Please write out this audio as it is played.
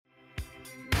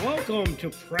Welcome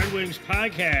to PredWings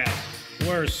podcast,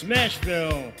 where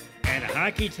Smashville and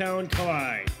Hockeytown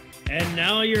collide. And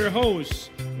now your hosts,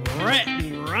 Rhett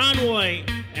and Ron White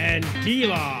and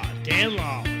D-Law, Dan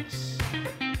Lawless.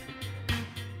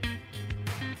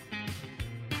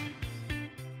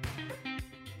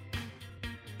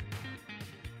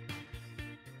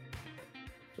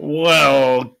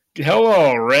 Well,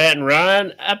 hello, Rhett and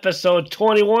Ron. Episode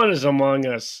 21 is among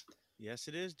us. Yes,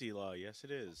 it is, D-Law. Yes,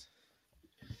 it is.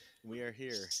 We are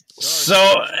here. So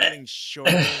it's getting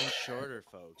shorter and shorter,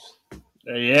 folks.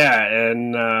 Yeah,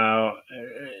 and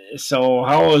so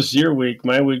how was your week?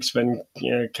 My week's been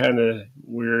kind of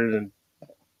weird and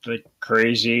like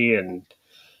crazy, and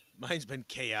mine's been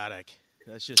chaotic.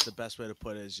 That's just the best way to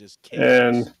put it. Is just chaos.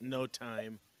 And no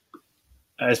time.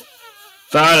 I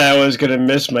thought I was gonna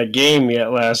miss my game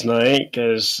yet last night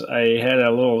because I had a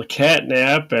little cat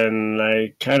nap, and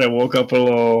I kind of woke up a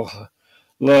little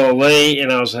late,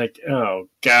 and I was like, "Oh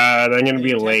God, I'm gonna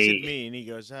be late." Me, and he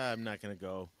goes, "I'm not gonna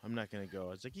go. I'm not gonna go." I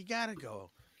was like, "You gotta go."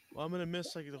 Well, I'm gonna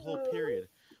miss like the whole period.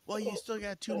 Well, you still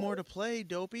got 2 more to play,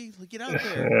 dopey. Get out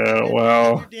there. Get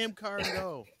your damn car and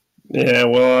go. Yeah,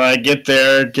 well, I get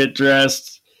there, get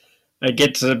dressed. I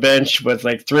get to the bench with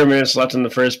like 3 minutes left in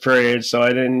the first period, so I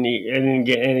didn't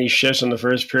get any shifts in the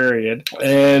first period.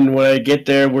 And when I get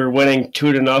there, we're winning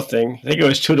 2-0. I think it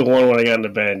was 2-1 when I got on the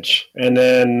bench. And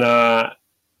then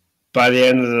by the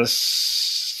end of the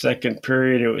second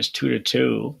period, it was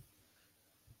 2-2.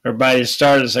 Or by the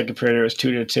start of the second period, it was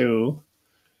 2-2.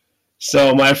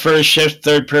 So my first shift,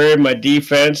 third period, my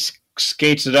defense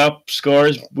skates it up,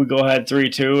 scores. We go ahead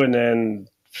 3-2, and then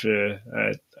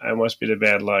I must be the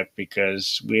bad luck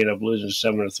because we ended up losing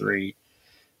 7-3,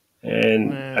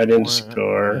 and I didn't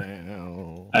score.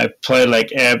 I played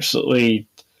like absolutely.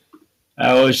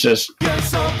 I was just,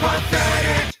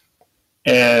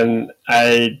 and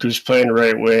I was playing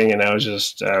right wing, and I was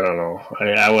just, I don't know.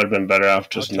 I would have been better off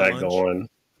just not going.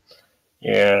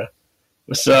 Yeah.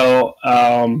 So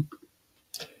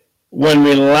when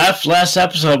we left last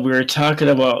episode, we were talking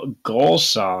about goal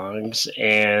songs,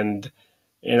 and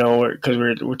because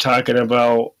we're talking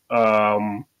about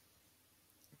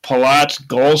Palat's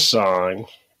goal song.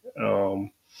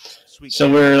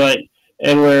 So we're like,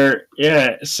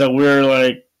 so we're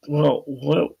like, well,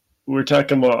 what? We're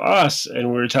talking about us,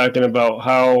 and we're talking about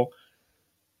how,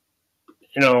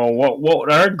 what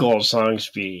would our goal songs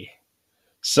be?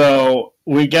 So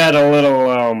we got a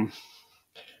little,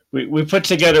 we put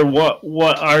together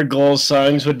what our goal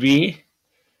songs would be.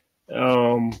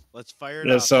 Let's fire it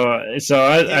up. So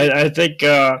I think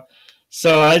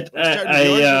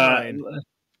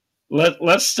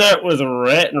let's start with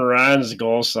Rhett and Ron's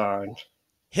goal song.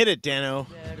 Hit it, Dano.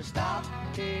 Stop.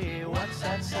 Hey, what's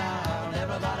that sound?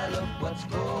 Everybody look what's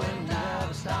going now.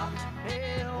 Stop.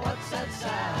 Hey, what's that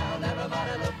sound?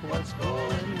 Everybody look what's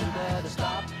going. You better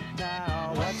stop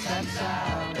now. What's that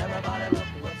sound? Everybody look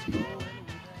what's going.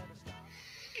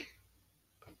 You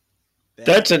better stop.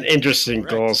 That's an interesting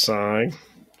goal song.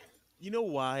 You know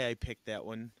why I picked that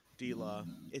one, D-Law?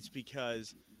 It's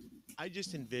because I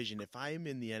just envision if I'm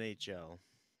in the NHL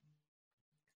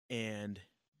and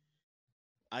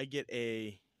I get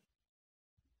if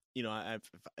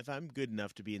I'm good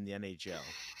enough to be in the NHL,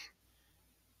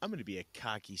 I'm going to be a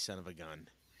cocky son of a gun.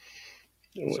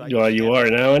 So you are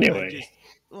now anyway.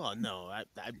 No, I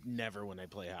never when I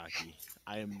play hockey.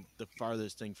 I am the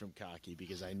farthest thing from cocky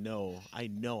because I know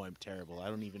I'm terrible. I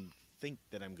don't even think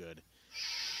that I'm good.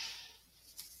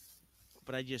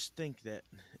 But I just think that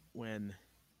when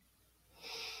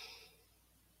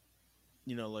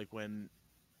when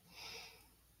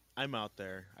I'm out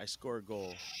there, I score a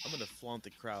goal, I'm gonna flaunt the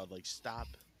crowd, like stop,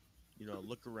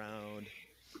 look around.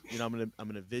 I'm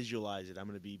gonna visualize it. I'm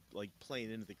gonna be like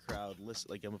playing into the crowd,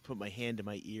 listen. Like I'm gonna put my hand to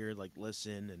my ear, like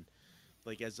listen, and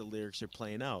like as the lyrics are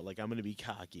playing out, like I'm gonna be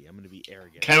cocky. I'm gonna be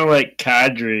arrogant. Kind of like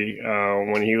Kadri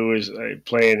when he was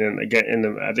playing in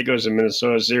the I think it was the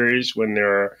Minnesota series when they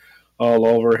were all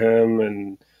over him,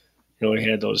 and he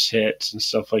had those hits and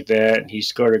stuff like that, and he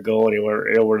scored a goal, and he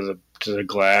went over to the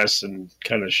glass and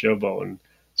kind of showboat. And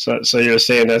so you're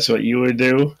saying that's what you would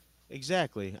do?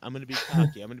 Exactly. I'm gonna be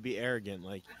cocky. I'm gonna be arrogant.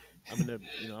 Like I'm gonna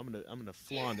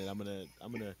flaunt it. I'm gonna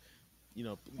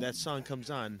that song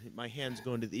comes on. My hands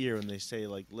go into the ear when they say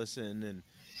like listen and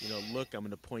look. I'm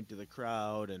gonna point to the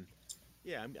crowd and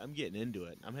yeah, I'm getting into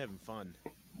it. I'm having fun.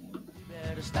 You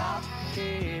better stop.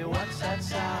 Hey, what's that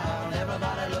sound?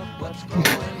 Everybody look what's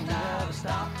going now.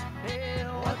 Stop. Hey,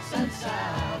 what's that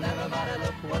sound? Everybody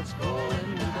look what's going.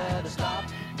 You better stop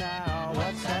now.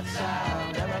 What's that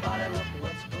sound? Everybody look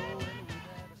what's going. You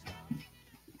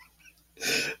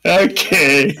better stop.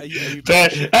 Okay. Are you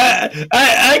But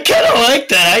I kind of like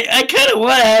that. I kind of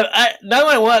want to have. Now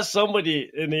I want somebody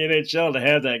in the NHL to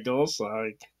have that goal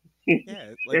song.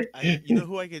 Yeah, like you know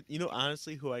who I could,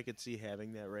 honestly, who I could see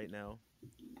having that right now?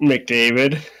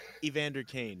 McDavid. Evander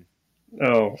Kane.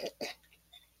 Oh,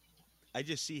 I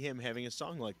just see him having a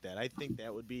song like that. I think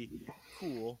that would be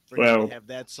cool for him to well, have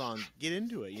that song. Get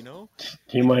into it, he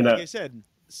might Like I not. said,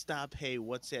 stop. Hey,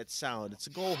 what's that sound? It's a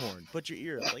goal horn. Put your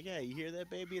ear up. Like, yeah, you hear that,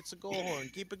 baby? It's a goal horn.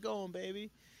 Keep it going,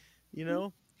 baby. You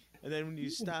know. And then when you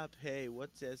stop, hey,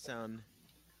 what's that sound?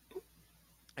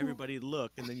 Everybody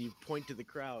look, and then you point to the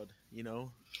crowd.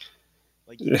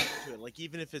 Like you get into it. Like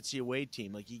even if it's your away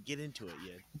team, like you get into it.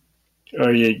 Yeah.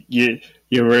 Or you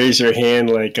raise your hand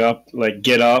like up, like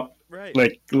get up, Right.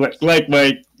 like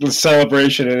my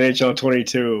celebration in HL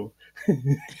 22.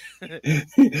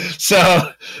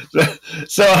 so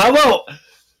so how about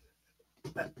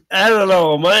I don't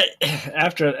know my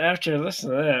after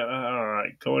listening to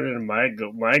that going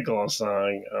into my goal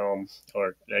song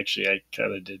or actually I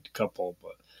kind of did a couple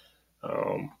but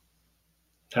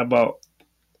how about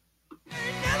Ain't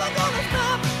never gonna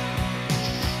stop.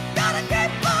 Gotta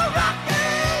keep on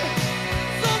rocking.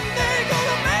 Someday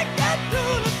gonna make that to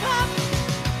the top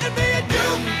and be a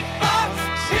jukebox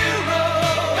hero.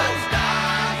 Got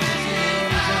stars in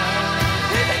his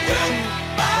eyes. He's a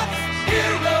jukebox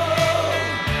hero.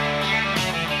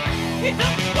 He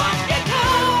took one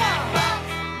guitar.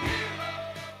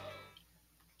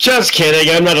 just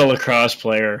kidding, I'm not a lacrosse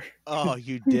player. Oh,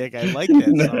 you dick! I like that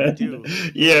song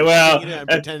too. Yeah, well, I'm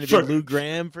pretending to be Lou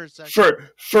Graham for a second.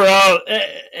 for all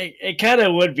it kind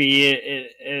of would be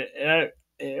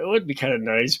it would be kind of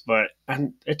nice, but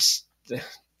it's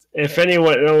if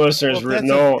anyone no listeners Well,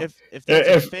 know if that's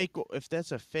a if fake if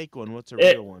that's a fake one, what's a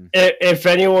real one? if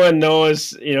anyone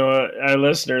knows, our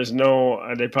listeners know,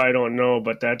 they probably don't know,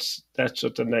 but that's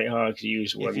what the Nighthawks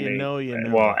use when If you they know, you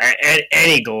know. well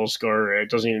any goal scorer. It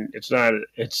doesn't even, it's not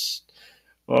it's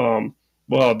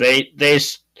well they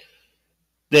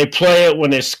play it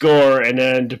when they score, and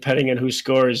then depending on who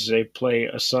scores, they play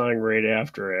a song right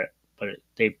after it. But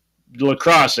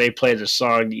lacrosse, they play the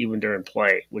song even during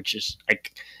play, which is I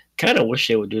kind of wish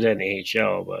they would do that in the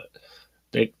AHL, but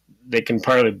they can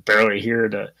probably barely hear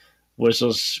the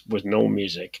whistles with no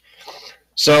music.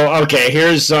 So okay,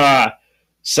 here's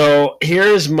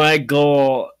my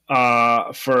goal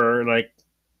for like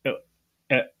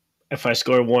if I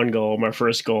score one goal, my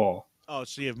first goal. Oh,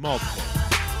 so you have multiple.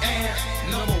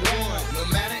 And number one, no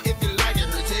matter if you like it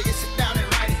or take it, sit down and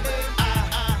write it.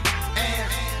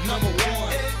 And number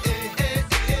one.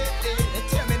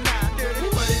 Tell me now, dirty,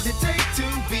 what does it take to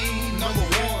be number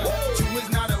one? Two is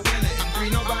not a winner, and three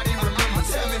nobody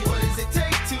remembers. Tell me, what does it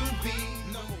take to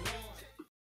be number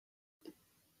one?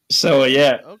 So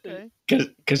yeah, Okay.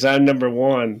 because I'm number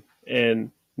one,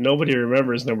 and nobody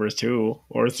remembers number two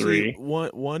or three. See,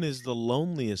 one is the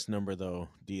loneliest number though,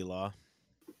 D-Law.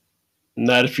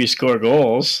 Not if you score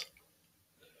goals.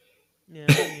 Yeah,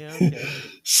 okay.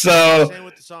 So Saying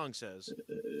what the song says.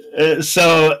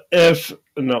 so if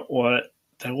no what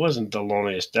that wasn't the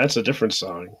loneliest. That's a different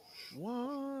song.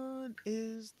 One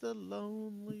is the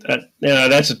loneliest.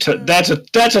 That's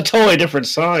a totally different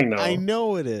song though. I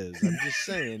know it is. I'm just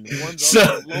saying. One's So-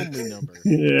 also a lonely number.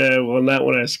 Yeah, well, not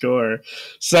when I score.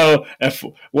 So if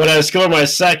when I score my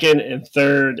second and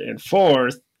third and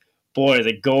fourth, boy,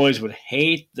 the goalies would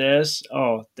hate this.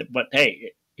 Oh, but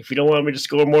hey, if you don't want me to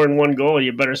score more than one goal,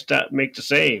 you better make the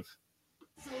save.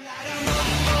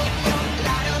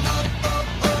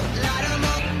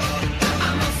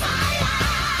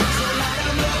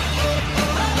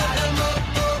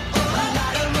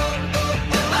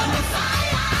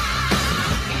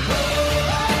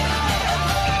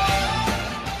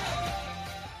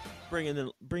 Bringing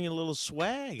a little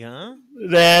swag, huh?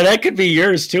 That could be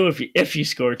yours too if you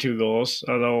score two goals.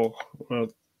 Although, well,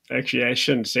 actually, I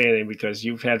shouldn't say anything because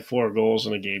you've had 4 goals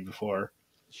in a game before.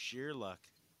 Sheer luck.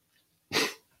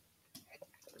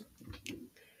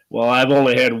 Well, I've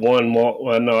only had one.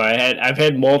 Well, no, I've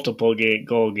had multiple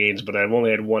goal games, but I've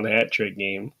only had one hat trick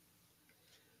game.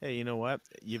 Hey, you know what?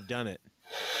 You've done it.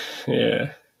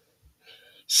 Yeah.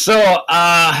 So,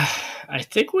 I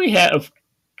think we have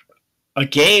a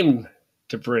game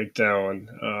to break down.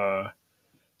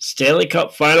 Stanley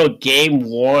Cup Final Game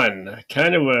 1.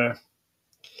 Kind of a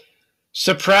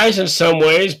surprise in some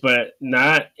ways, but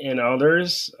not in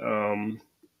others.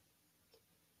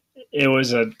 It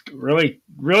was a really,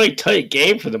 really tight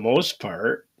game for the most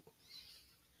part.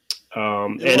 It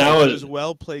was a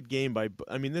well played game by.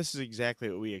 I mean, this is exactly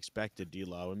what we expected,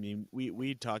 D-Law. I mean,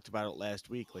 we talked about it last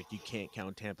week. Like, you can't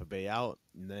count Tampa Bay out,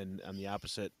 and then on the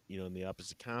opposite, in the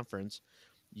opposite conference,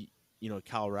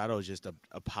 Colorado is just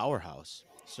a powerhouse.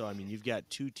 So I mean, you've got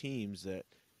two teams that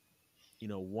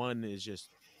one is just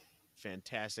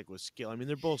fantastic with skill. I mean,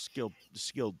 they're both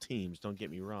skilled teams. Don't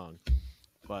get me wrong,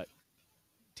 but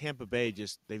Tampa Bay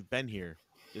they've been here.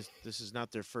 This is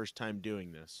not their first time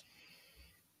doing this.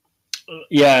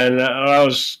 Yeah, and I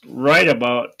was right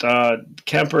about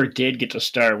Kemper did get the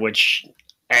start, which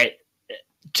I,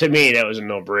 to me that was a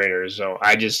no-brainer. So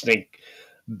I just think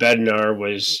Bednar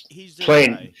was He's their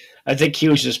playing. guy. I think he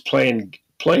was just playing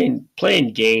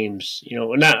games.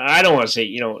 Not I don't want to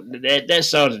say that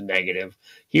sounds negative.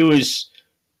 He was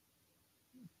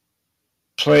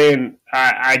playing.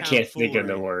 I can't think of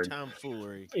the word.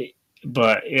 Tomfoolery.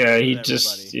 But yeah, he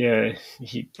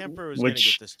Kemper was going to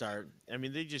get the start. I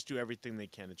mean, they just do everything they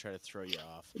can to try to throw you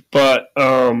off. But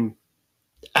I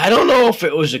don't know if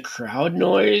it was a crowd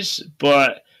noise,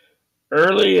 but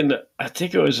early I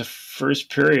think it was the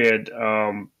first period.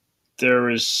 There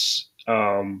was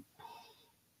a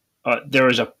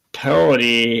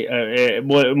penalty. It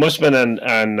must have been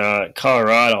on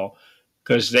Colorado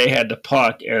because they had the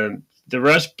puck and the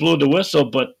rest blew the whistle,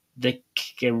 but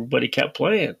everybody kept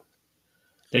playing.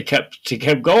 They kept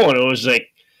going. It was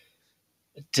like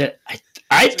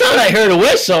I thought I heard a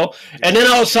whistle, and then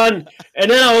all of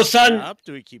a sudden,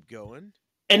 do we keep going?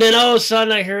 And then all of a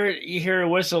sudden, you hear a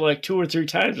whistle like 2 or 3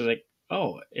 times. I was like,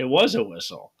 oh, it was a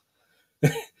whistle.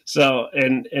 So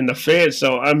and the fans.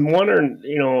 So I'm wondering,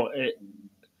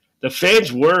 the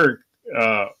fans were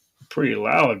pretty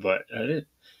loud, but I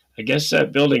guess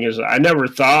that building is. I never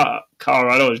thought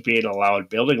Colorado was being a loud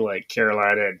building like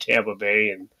Carolina and Tampa Bay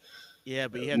and. Yeah,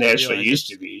 but you have Nashville used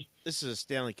to be. This is a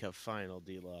Stanley Cup final,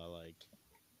 D-Law.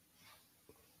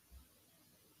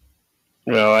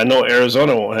 Well, I know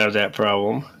Arizona won't have that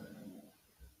problem.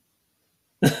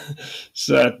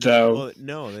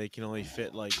 No, they can only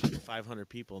fit 500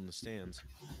 people in the stands.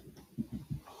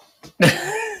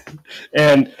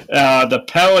 And the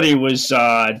penalty was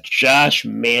Josh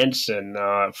Manson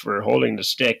for holding the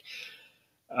stick.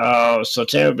 So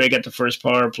Tampa Bay got the first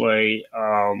power play.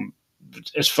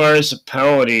 As far as the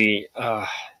penalty,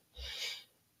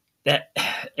 that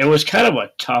it was kind of a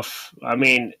tough. I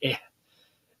mean,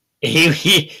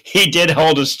 he did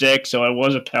hold a stick, so it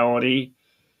was a penalty.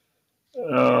 But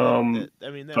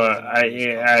I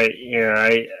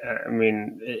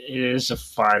mean, it is the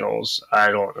finals.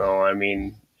 I don't know. I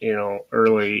mean,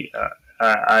 early.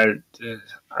 I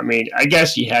mean, I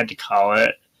guess you had to call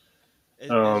it.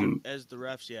 As the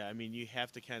refs, yeah. I mean, you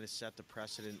have to kind of set the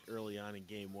precedent early on in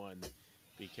game one,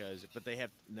 but they have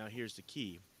now. Here's the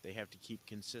key: they have to keep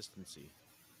consistency.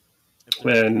 If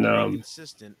they're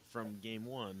consistent from game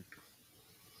one,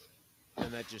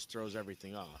 then that just throws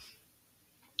everything off.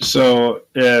 So,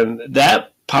 and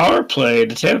that power play,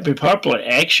 the Tampa Bay power play,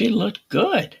 actually looked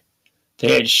good.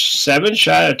 They had 7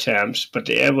 shot attempts, but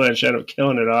the Avalanche ended up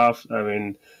killing it off. I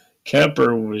mean,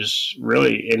 Kemper was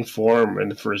really in form in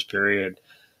the first period.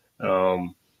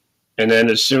 And then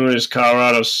as soon as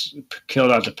Colorado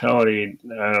killed out the penalty,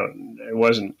 it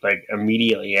wasn't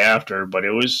immediately after, but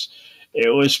it was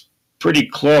pretty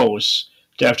close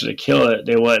after they kill it.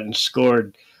 They went and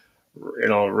scored,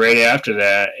 right after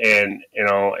that, and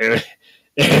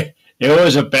it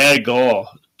was a bad goal,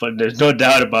 but there's no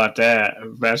doubt about that.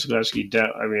 Vasilevsky,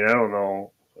 I mean, I don't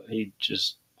know, he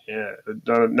just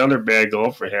another bad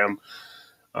goal for him.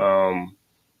 But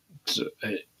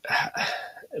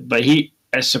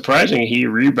it's surprising he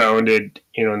rebounded,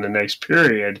 in the next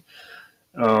period.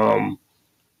 But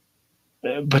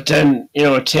then,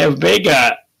 Tampa Bay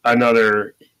got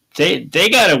another. They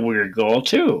got a weird goal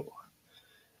too,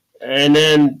 and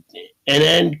then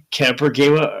Kemper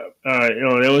gave up.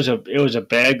 It was a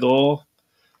bad goal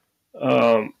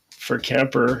for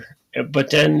Kemper, but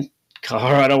then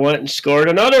Colorado went and scored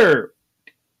another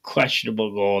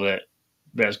questionable goal that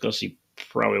Vasilevsky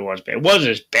probably was bad. It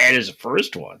wasn't as bad as the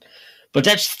first one, but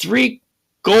that's 3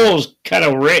 goals kind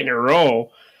of right in a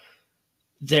row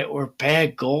that were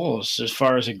bad goals as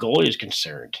far as a goalie is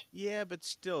concerned. Yeah, but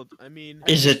still, I mean,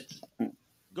 is it?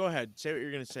 Go ahead, say what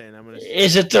you're going to say, and I'm going to.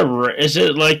 Is it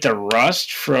like the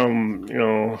rust from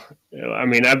I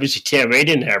mean, obviously Tampa Bay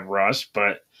didn't have rust,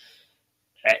 but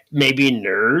maybe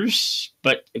nerves.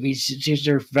 But I mean, since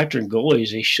they're veteran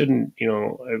goalies, they shouldn't.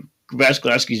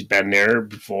 Vasilevsky's been there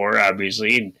before,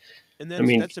 obviously, and I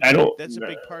mean, that's a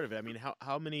big part of it. I mean,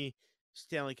 how many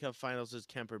Stanley Cup Finals has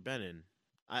Kemper been in?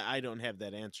 I don't have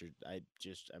that answered.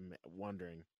 I'm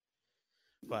wondering.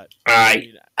 But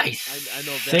I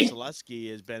know Vasilevsky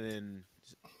has been in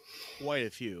quite a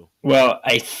few. Well,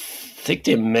 I think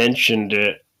they mentioned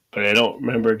it, but I don't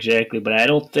remember exactly. But I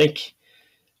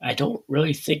don't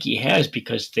really think he has,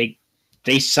 because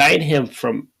they signed him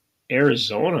from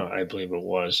Arizona, I believe it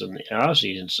was, in the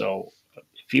offseason. So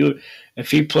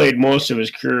if he played most of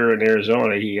his career in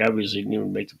Arizona, he obviously didn't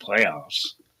even make the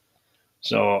playoffs.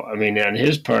 So I mean, on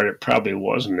his part, it probably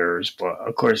was nerves, but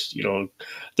of course, they're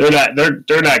not going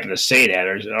to say that.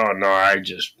 Or oh no, I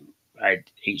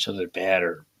ate something bad,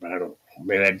 or I don't know,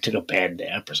 maybe I took a bad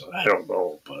nap or something. I don't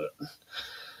know, but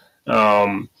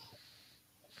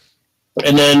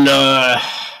and then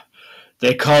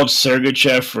they called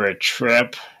Sergachev for a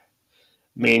trip.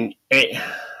 I mean, it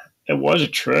was a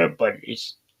trip, but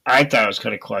I thought it was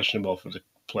kind of questionable for the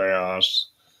playoffs.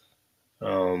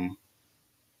 Um,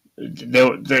 they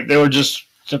were just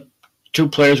the two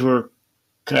players were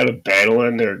kind of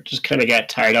battling. They just kind of got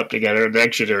tied up together.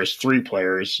 Actually, there was three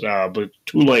players, but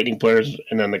two Lightning players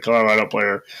and then the Colorado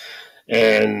player,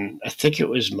 and I think it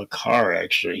was Makar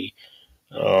actually.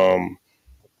 Let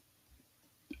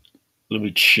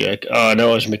me check.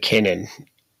 No, it was McKinnon.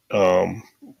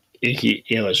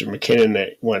 It was McKinnon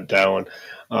that went down.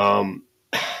 Um,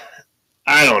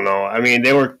 I don't know. I mean,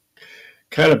 they were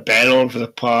kind of battling for the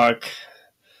puck.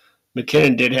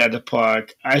 McKinnon did have the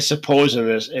puck. I suppose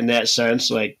in that sense,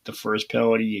 like the first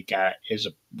penalty you got is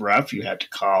a rough. You have to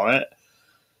call it,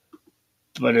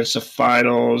 but it's the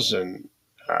finals, and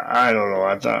I don't know.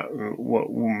 I thought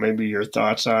what maybe your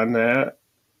thoughts on that?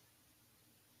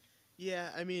 Yeah,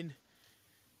 I mean,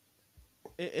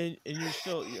 and you're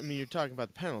still. I mean, you're talking about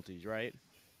the penalties, right?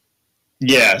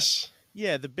 Yes.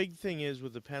 Yeah, the big thing is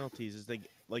with the penalties is like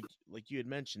you had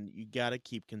mentioned, you got to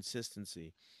keep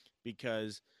consistency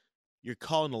because you're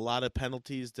calling a lot of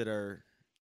penalties that are.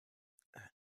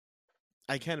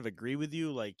 I kind of agree with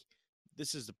you. Like,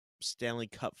 this is the Stanley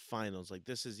Cup Finals. Like,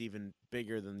 this is even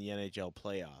bigger than the NHL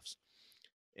playoffs,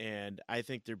 and I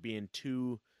think they're being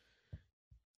too.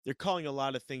 They're calling a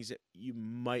lot of things that you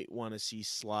might want to see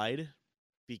slide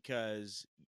because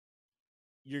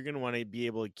you're going to want to be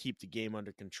able to keep the game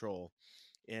under control.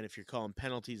 And if you're calling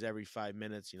penalties every 5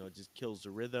 minutes, it just kills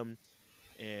the rhythm.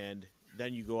 And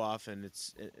then you go off, and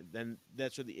then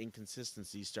that's where the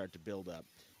inconsistencies start to build up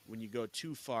when you go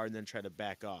too far and then try to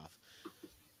back off.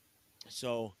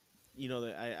 So,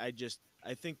 I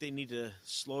think they need to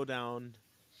slow down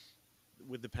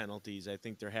with the penalties. I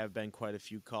think there have been quite a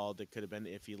few called that could have been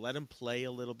if you let them play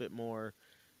a little bit more.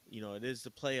 It is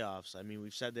the playoffs. I mean,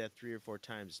 we've said that 3 or 4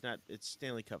 times. It's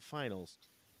Stanley Cup Finals.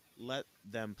 Let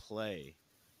them play.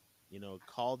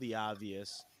 Call the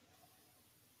obvious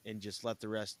and just let the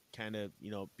rest kind of,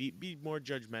 be more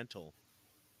judgmental.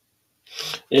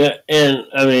 Yeah, and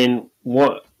I mean,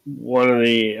 one of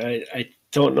the I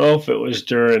don't know if it was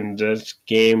during this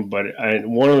game, but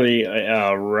one of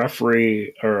the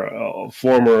referee or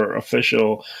former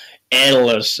official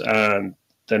analysts on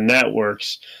the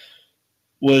networks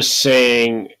was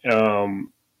saying,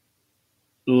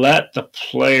 let the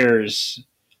players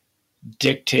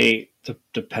dictate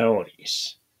the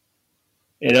penalties.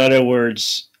 In other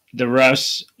words, the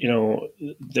refs,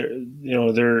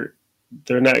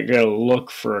 they're not going to look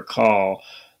for a call,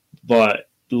 but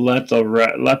let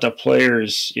the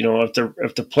players,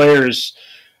 if the players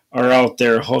are out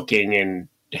there hooking and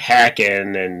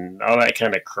hacking and all that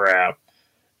kind of crap,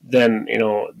 then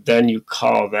then you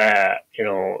call that,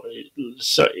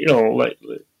 so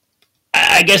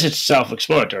I guess it's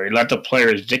self-explanatory. Let the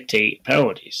players dictate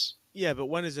penalties. Yeah, but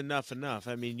when is enough enough?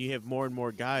 I mean, you have more and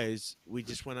more guys. We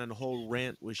just went on a whole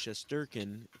rant with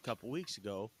Shesterkin a couple weeks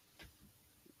ago.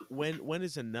 When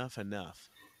is enough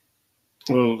enough?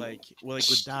 Well, Like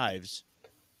with dives.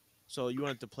 So you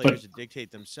want the players but to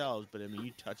dictate themselves, but I mean,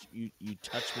 you touch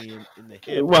me in the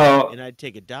hip, well, and I'd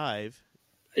take a dive.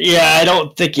 yeah, I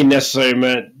don't think he necessarily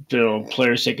meant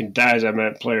players taking dives. I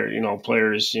meant players.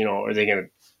 Are they going to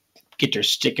get their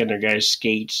stick in their guys'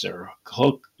 skates or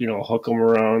hook them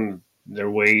around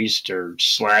their waist or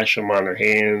slash them on their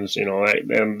hands,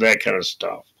 that kind of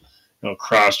stuff.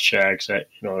 Cross checks, that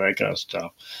kind of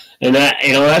stuff. And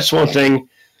that's one thing.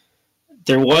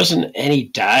 There wasn't any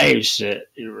dives that,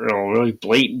 really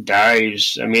blatant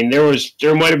dives. I mean,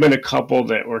 there might have been a couple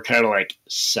that were kind of like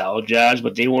cell jobs,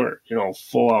 but they weren't,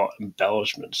 full out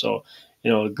embellishment. So,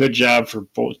 good job for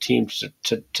both teams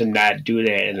to not do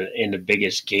that in the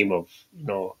biggest game of,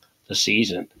 the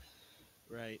season.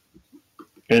 Right.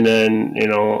 And then,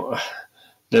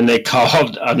 then they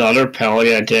called another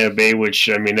penalty on Tampa Bay, which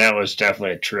I mean that was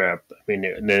definitely a trip. I mean,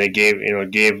 and then it gave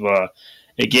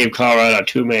Colorado a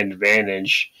 2-man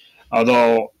advantage.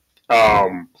 Although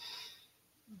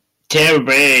Tampa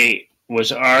Bay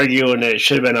was arguing that it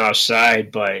should have been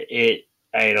offside, but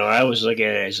I was looking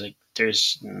at it as like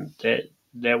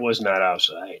that was not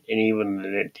offside, and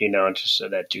even the announcer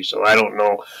said that too. So I don't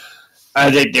know.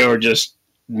 I think they were just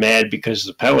mad because of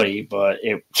the penalty, but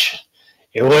it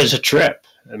was a trip.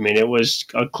 I mean, it was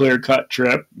a clear cut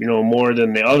trip, more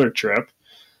than the other trip.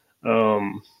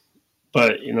 Um,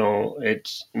 but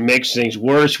it makes things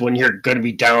worse when you're going to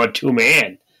be down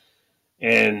 2-man,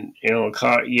 and you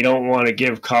don't want to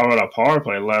give Colorado a power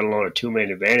play, let alone a 2-man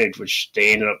advantage, which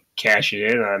they ended up cashing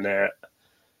in on that.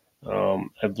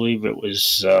 I believe it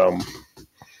was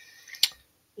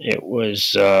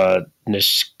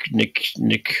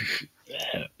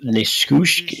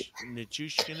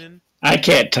Nichushkinin. I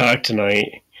can't talk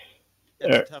tonight.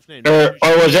 That's a tough name. Or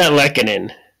was that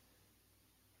Lehkonen?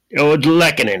 It was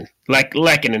Lehkonen.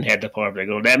 Lehkonen had the power play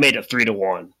goal. That made it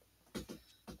 3-1.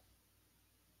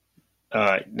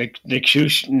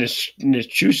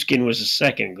 Nichushkin was the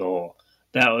second goal.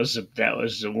 That was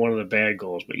one of the bad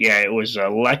goals. But yeah, it was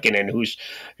Lehkonen, who's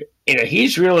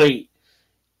he's really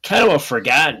kind of a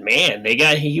forgotten man.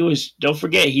 Don't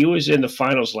forget he was in the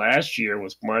finals last year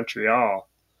with Montreal,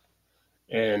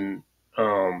 and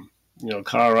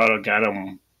Colorado got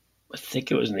him. I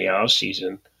think it was in the off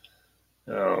season,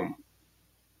 or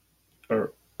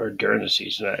during the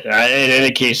season. In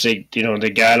any case, they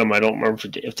got him. I don't remember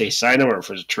if they signed him or if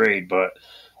it was a trade, but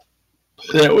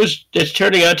it's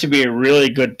turning out to be a really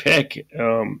good pick.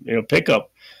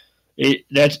 Pickup.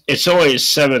 It's only his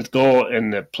 7th goal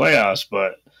in the playoffs,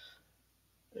 but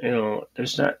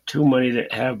there's not too many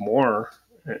that have more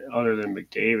other than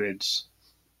McDavid's.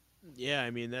 Yeah,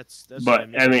 I mean that's. But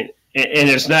I mean, and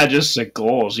it's not just the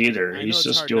goals either. He's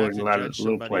just doing a lot of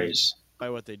little plays by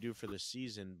what they do for the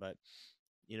season. But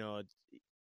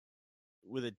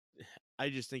I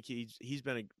just think he's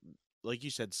been like you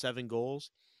said, 7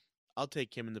 goals. I'll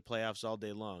take him in the playoffs all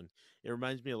day long. It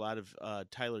reminds me a lot of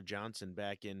Tyler Johnson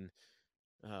back in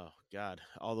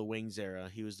all the Wings era.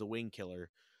 He was the wing killer,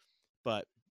 but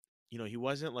he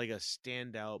wasn't like a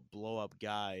standout blow up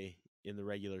guy in the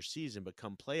regular season, but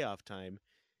come playoff time,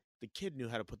 the kid knew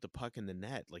how to put the puck in the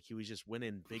net. Like he was just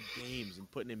winning big games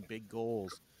and putting in big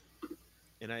goals.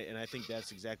 And I think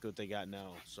that's exactly what they got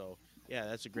now. So yeah,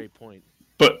 that's a great point.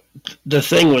 But the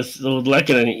thing with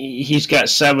Lehkonen, he's got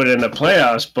 7 in the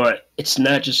playoffs, but it's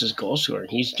not just his goal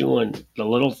scoring. He's doing the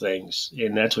little things,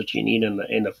 and that's what you need in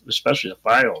the especially the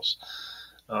finals.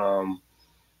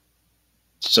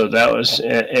 So that was,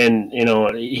 and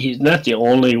he's not the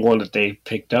only one that they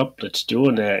picked up that's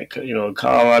doing that.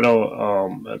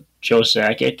 Colorado, Joe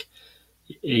Sakic,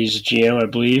 he's a GM, I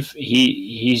believe.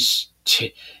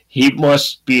 He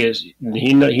must be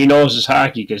he knows his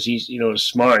hockey because he's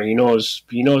smart. He knows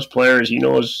players. He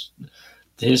knows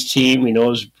his team. He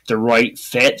knows the right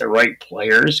fit, the right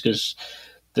players, because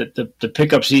the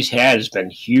pickups he's had has been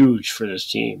huge for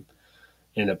this team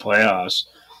in the playoffs.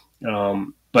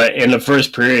 But in the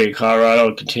first period,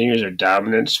 Colorado continues their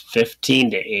dominance,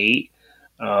 15-8.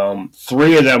 3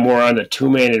 of them were on the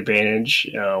 2-man advantage.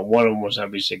 One of them was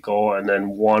obviously a goal, and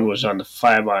then one was on the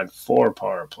 5-on-4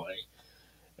 power play.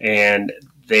 And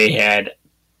they had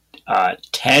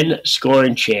 10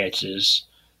 scoring chances,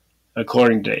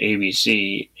 according to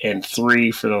ABC, and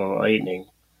 3 for the Lightning.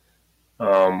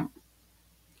 I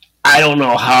don't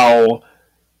know how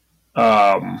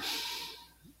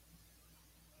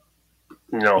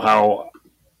how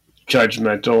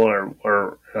judgmental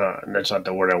or that's not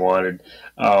the word I wanted.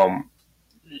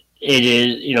 It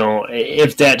is,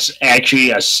 if that's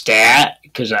actually a stat,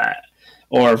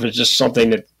 or if it's just something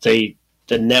that the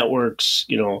networks,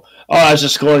 it's a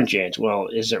scoring chance. Well,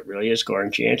 is it really a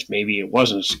scoring chance? Maybe it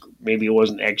wasn't. Maybe it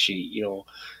wasn't actually.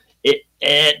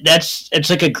 It's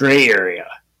like a gray area.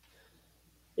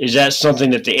 Is that something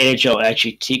that the NHL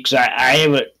actually teaches? I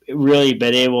haven't really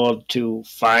been able to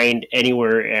find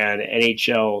anywhere in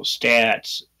NHL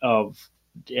stats of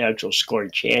the actual scoring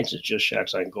chances, just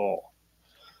shots on goal.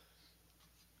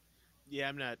 Yeah,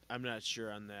 I'm not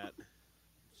sure on that,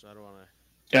 so I don't want to.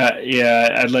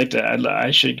 I'd like to.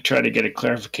 I should try to get a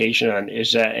clarification on,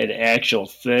 is that an actual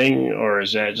thing, or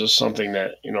is that just something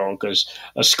that because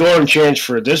a scoring chance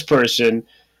for this person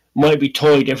might be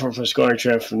totally different from a scoring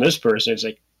chance from this person. It's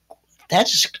like,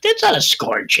 that's not a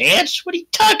scoring chance. What are you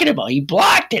talking about? He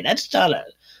blocked it. That's not a.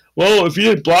 Well, if he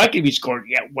didn't block it, he scored.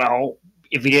 Yeah, well,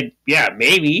 if he did, yeah,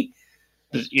 maybe.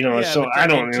 So I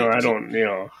don't.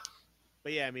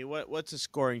 But yeah, I mean, what's a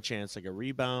scoring chance? Like a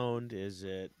rebound? Is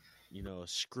it a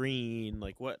screen?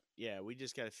 Like what? Yeah, we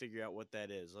just got to figure out what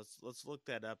that is. Let's look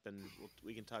that up, and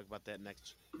we can talk about that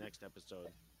next episode.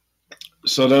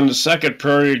 So then the second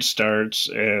period starts,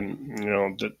 and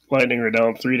the Lightning are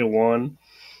down 3-1.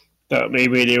 Thought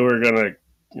maybe they were gonna,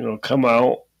 come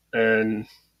out and,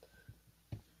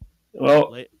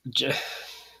 well,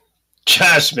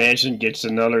 Josh Manson gets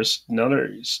another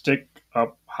stick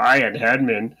up high on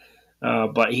Hedman,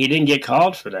 but he didn't get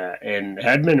called for that. And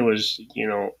Hedman was,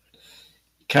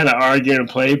 kind of arguing and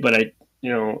play, but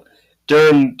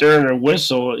during a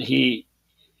whistle, he,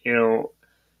 you know,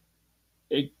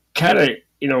 it kind of,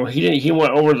 he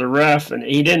went over to the ref, and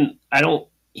he didn't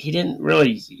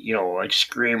really, like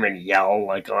scream and yell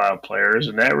like a lot of players,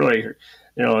 and that really,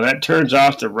 that turns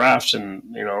off the refs,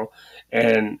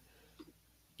 and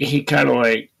he kind of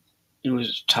like he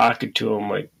was talking to him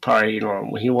like probably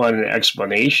he wanted an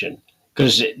explanation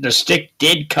because the stick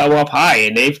did come up high,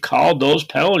 and they've called those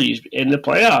penalties in the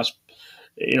playoffs,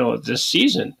 this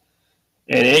season,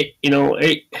 and it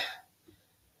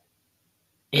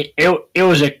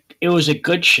was a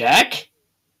good check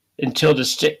until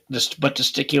but the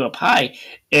stick came up high,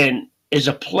 and as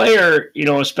a player,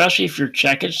 especially if you're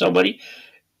checking somebody,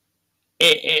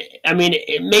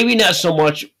 maybe not so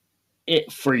much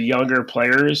for younger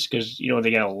players because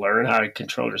they got to learn how to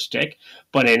control their stick.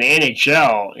 But in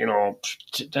NHL,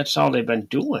 that's all they've been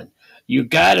doing. You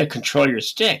got to control your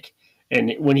stick.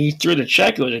 And when he threw the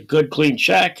check, it was a good, clean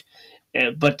check.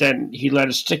 But then he let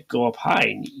his stick go up high,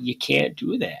 and you can't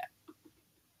do that.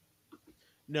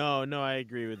 No, I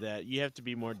agree with that. You have to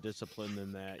be more disciplined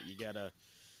than that. You gotta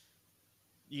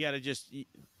just.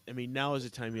 I mean, now is the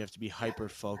time you have to be hyper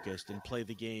focused and play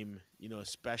the game.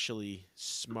 Especially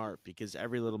smart because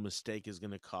every little mistake is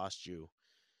going to cost you.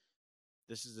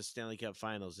 This is the Stanley Cup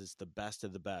Finals. It's the best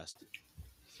of the best.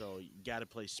 So you got to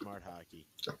play smart hockey.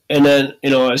 And then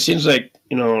it seems like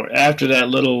after that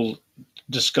little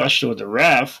discussion with the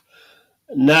ref,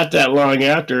 not that long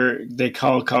after they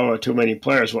called out too many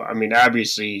players. Well, I mean,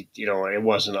 obviously, it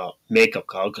wasn't a makeup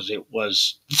call because it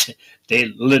was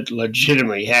they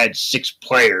legitimately had 6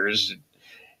 players,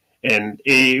 and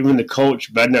even the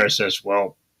coach Bednar says,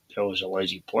 "Well, it was a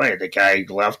lazy play. The guy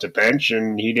left the bench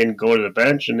and he didn't go to the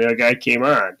bench, and the other guy came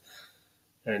on."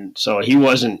 And so he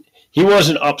wasn't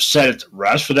upset at the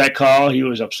refs for that call. He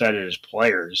was upset at his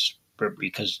players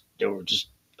because they were just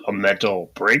a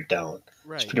mental breakdown.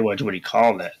 Right. That's pretty much what he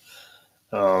called it.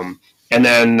 And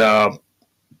then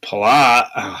Palat,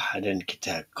 I didn't get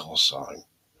that goal song.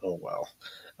 Oh well.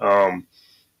 They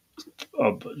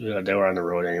were on the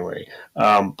road anyway.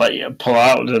 But yeah,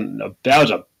 Palat, that was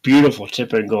a beautiful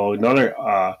tip and goal. Another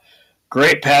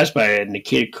great pass by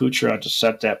Nikita Kucherov to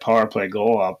set that power play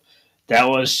goal up. That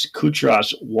was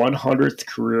Kucherov's 100th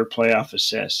career playoff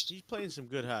assist. He's playing some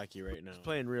good hockey right now. He's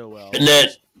playing real well. And then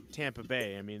Tampa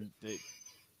Bay. I mean,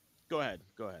 go ahead.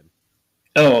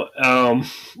 Oh,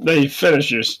 then you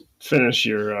finish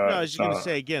your. No, I was just gonna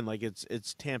say again, like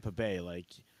it's Tampa Bay. Like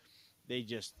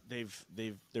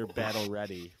they're battle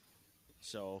ready.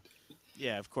 So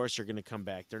yeah, of course they're gonna come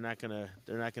back. They're not gonna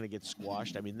get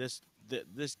squashed. I mean this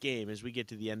game, as we get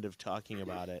to the end of talking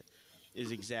about it,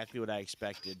 is exactly what I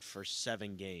expected for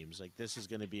 7 games. Like this is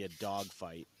gonna be a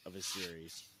dogfight of a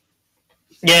series.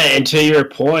 Yeah, and to your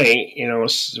point,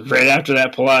 right after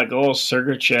that Palat goal,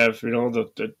 Sergachev,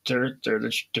 they're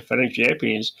the defending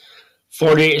champions.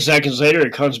 48 seconds later,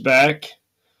 it comes back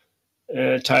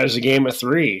and ties the game at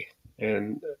 3.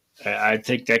 And I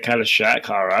think that kind of shot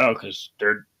Colorado because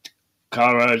they're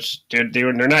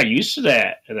not used to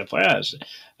that in the playoffs.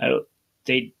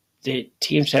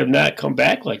 Teams have not come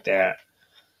back like that.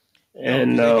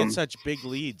 And they get such big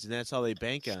leads, and that's how they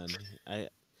bank on.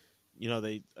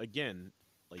 They again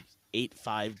like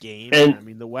 8-5 games. And, I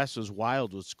mean, the West was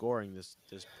wild with scoring this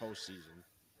postseason.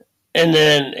 And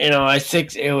then I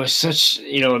think it was such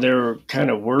they were kind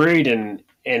of worried, and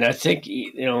I think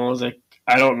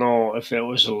I don't know if it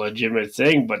was a legitimate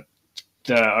thing, but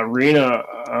the arena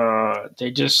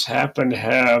they just happened to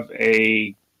have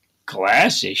a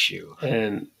glass issue,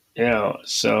 and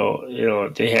so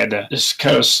they had to just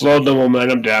kind of slow the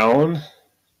momentum down,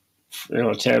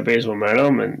 Tampa Bay's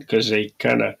momentum, and because they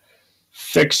kind of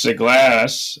fixed the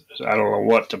glass. I don't know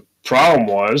what the problem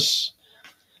was.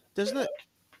 Doesn't it?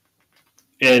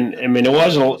 And I mean, it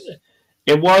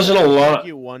wasn't a long.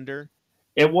 You wonder.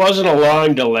 It wasn't a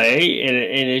long delay, and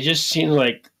it just seemed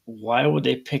like why would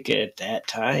they pick it at that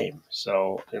time?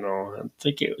 So I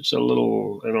think it's a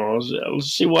little. Let's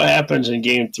see what happens in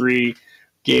Game 3,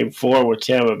 Game 4 with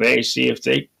Tampa Bay. See if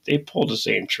they pull the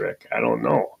same trick. I don't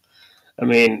know. I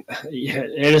mean,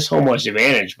 it is home ice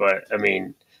advantage, but I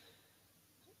mean,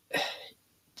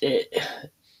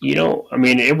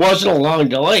 it wasn't a long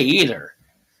delay either.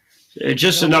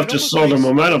 Just enough to slow the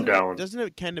momentum down. Doesn't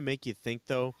it kind of make you think,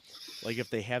 though, like if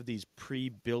they have these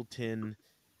pre-built-in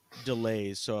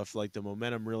delays, so if like the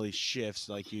momentum really shifts,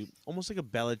 almost like a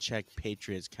Belichick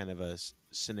Patriots kind of a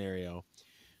scenario,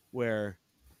 where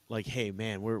like, hey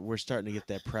man, we're starting to get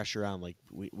that pressure on. Like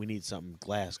we need something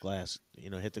glass,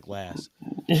 hit the glass.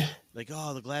 Like,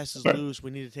 oh, the glass is loose.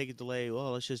 We need to take a delay.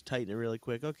 Oh, let's just tighten it really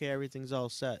quick. Okay, everything's all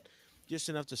set. Just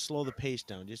enough to slow the pace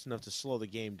down. Just enough to slow the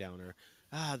game down. Or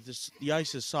the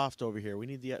ice is soft over here. We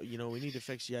need we need to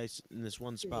fix the ice in this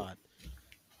one spot.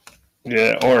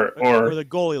 Yeah, or the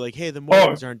goalie, like, hey, the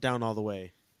motions aren't down all the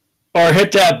way. Or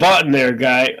hit that button there,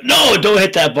 guy. No, don't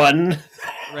hit that button.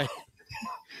 Right.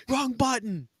 Wrong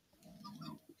button.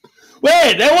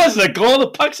 Wait, that wasn't a goal. The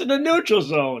puck's in the neutral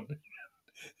zone.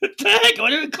 What the heck?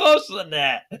 We're even closer than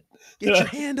that. Get your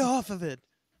hand off of it.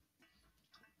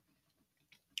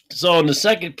 So in the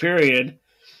second period,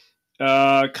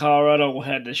 Colorado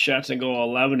had the shots and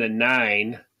goal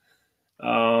 11-9.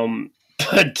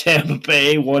 Tampa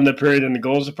Bay won the period in the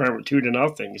goals department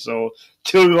 2-0. So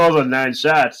 2 goals and 9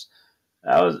 shots.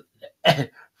 That was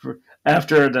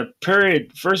after the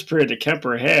first period that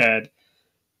Kemper had.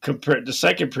 Compared, the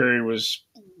second period was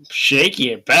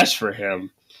shaky at best for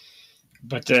him.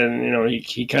 But then,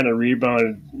 he kind of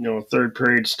rebounded. Third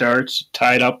period starts,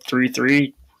 tied up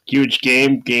 3-3. Huge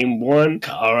game, game 1.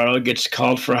 Colorado gets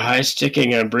called for high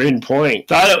sticking on Braden Point.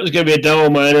 Thought it was going to be a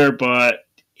double minor, but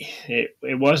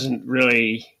it wasn't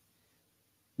really.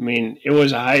 I mean, it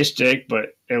was a high stick,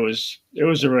 but it was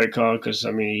the right call because,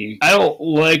 I don't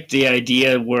like the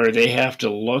idea where they have to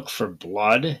look for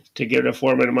blood to get a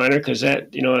 4-minute minor because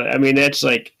that, that's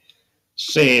like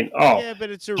saying, oh, yeah, but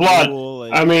it's a blood. Rule.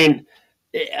 Like...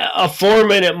 A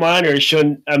 4-minute minor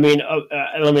shouldn't. Let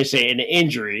me say an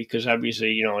injury because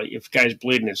obviously, if a guy's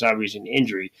bleeding, it's obviously an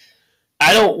injury.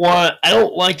 I don't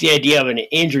like the idea of an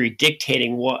injury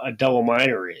dictating what a double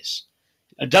minor is.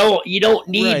 You don't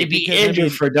need to be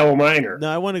injured for a double minor. No,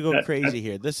 I want to go crazy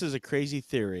here. This is a crazy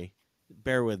theory.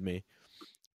 Bear with me.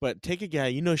 But take a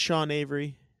guy, Sean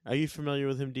Avery. Are you familiar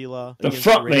with him, D-Law? The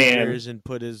front man. And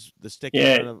put the stick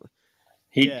in front of.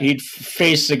 He'd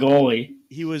face the goalie.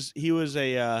 He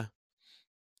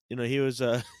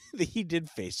did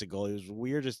face the goalie. It was the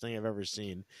weirdest thing I've ever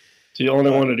seen. It's the only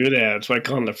one to do that. That's why I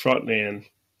call him the front man.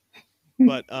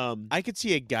 But I could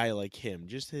see a guy like him,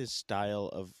 just his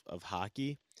style of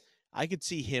hockey. I could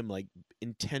see him like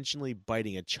intentionally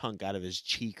biting a chunk out of his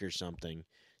cheek or something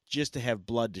just to have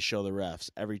blood to show the refs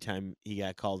every time he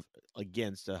got called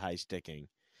against a high sticking.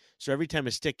 So every time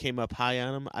a stick came up high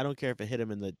on him, I don't care if it hit him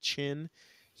in the chin,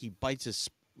 he bites a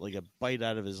bite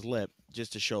out of his lip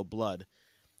just to show blood.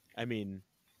 I mean,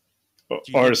 do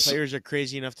you think players are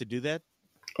crazy enough to do that?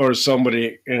 Or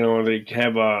somebody, they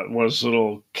have one of those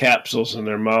little capsules in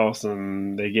their mouth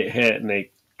and they get hit and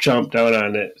they jump down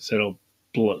on it so it'll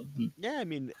blood. Yeah,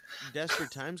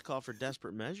 desperate times call for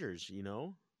desperate measures,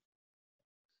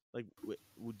 Like,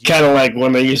 kind of like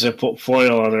when they used to put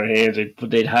foil on their hands,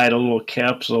 they'd hide a little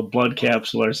blood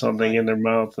capsule or something in their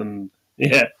mouth, and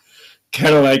yeah,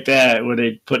 kind of like that. Where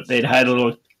they'd hide a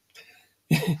little.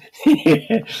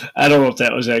 I don't know if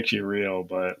that was actually real,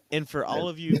 but. And for all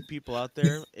of you people out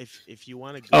there, if you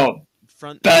want to go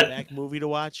front and back movie to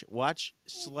watch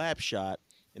Slapshot,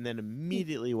 and then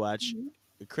immediately watch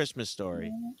A Christmas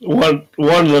Story. One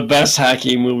of the best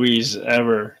hockey movies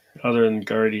ever. Other than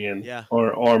Guardian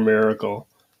or Miracle.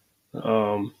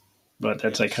 But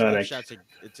that's iconic.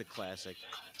 It's a classic.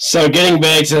 So getting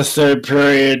back to the third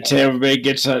period, Tampa Bay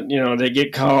gets they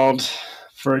get called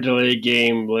for a delayed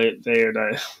game late there.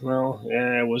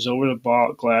 It was over the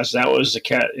ball glass. That was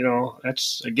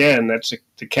that's the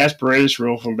Kasparidis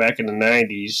rule from back in the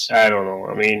 90s. I don't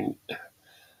know.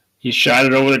 He shot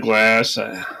it over the glass.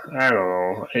 I don't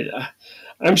know.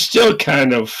 I'm still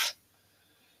kind of.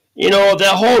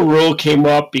 That whole rule came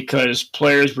up because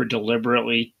players were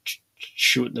deliberately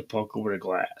shooting the puck over the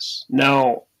glass.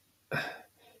 Now,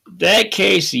 that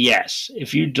case, yes.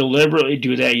 If you deliberately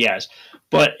do that, yes.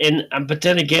 But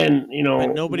then again,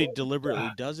 But nobody deliberately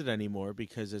does it anymore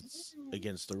because it's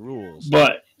against the rules.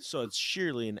 So it's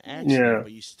sheerly an accident,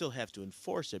 but you still have to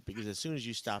enforce it because as soon as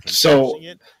you stop enforcing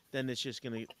it, then it's just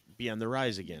going to be on the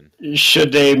rise again.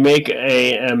 Should they make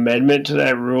an amendment to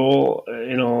that rule?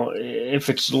 If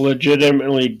it's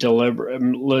legitimately deliberate.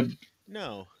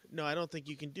 No, I don't think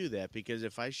you can do that because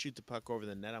if I shoot the puck over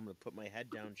the net, I'm going to put my head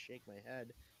down, shake my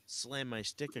head, slam my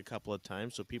stick a couple of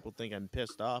times so people think I'm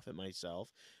pissed off at myself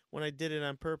when I did it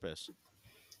on purpose.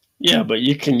 Yeah, but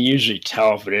you can usually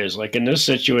tell if it is. Like in this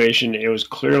situation, it was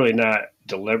clearly not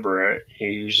deliberate.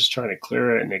 He was just trying to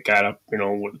clear it, and it got up.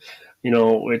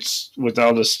 It's with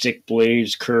all the stick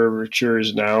blades,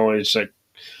 curvatures now. It's like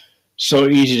so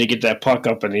easy to get that puck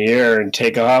up in the air and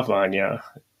take off on you.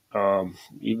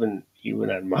 Even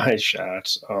at my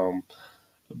shots.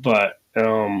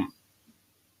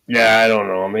 Yeah, I don't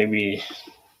know. Maybe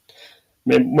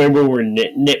maybe we're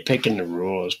nitpicking the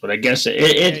rules, but I guess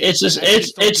it's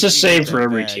the same for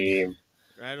every team.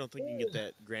 I don't think you can get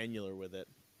that granular with it.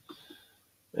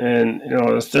 And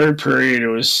the third period, it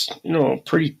was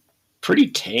pretty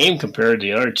tame compared to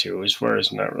the other two, as far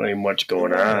as not really much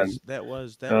going on. That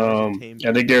was a tame.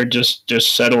 I think they're just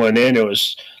settling in. It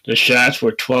was the shots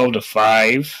were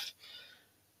 12-5.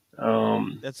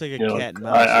 That's like a cat and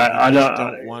mouse. I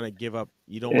don't want to give up.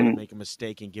 You don't want to make a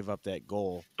mistake and give up that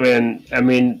goal. And I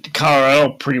mean,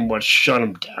 Colorado pretty much shut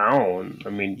them down. I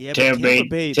mean, yeah, Tampa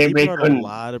Bay brought a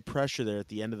lot of pressure there at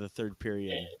the end of the third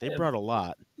period. They brought a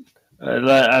lot.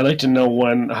 I'd like to know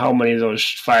how many of those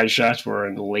 5 shots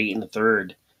were late in the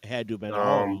third. It had to have been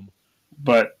all of them.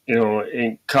 But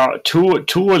in two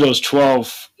of those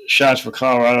 12 shots for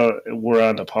Colorado were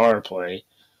on the power play.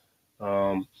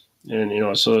 And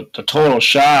so the total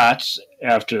shots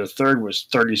after the third was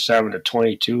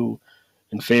 37-22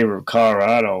 in favor of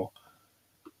Colorado.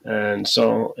 And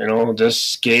so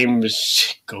this game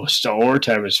goes to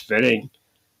overtime is fitting.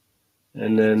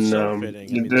 And then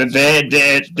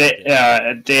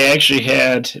they actually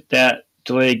had that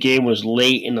delayed game was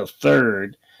late in the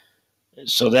third,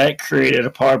 so that created a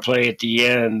power play at the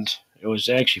end. It was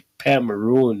actually Pat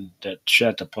Maroon that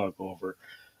shot the puck over.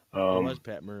 It was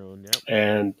Pat Maroon, yep.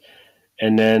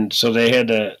 And then so they had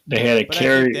to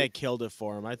carry. I think that killed it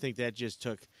for him. I think that just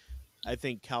took. I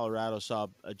think Colorado saw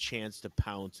a chance to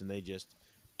pounce, and they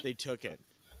took it.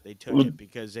 They took it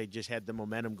because they just had the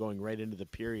momentum going right into the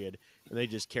period, and they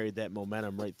just carried that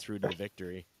momentum right through to the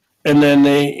victory. And then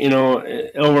they,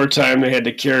 overtime they had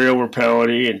the carryover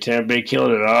penalty, and Tampa Bay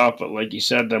killed it off. But like you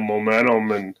said, the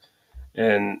momentum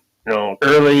and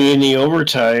early in the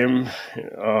overtime,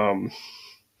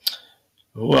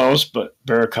 who else but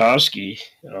Burakovsky?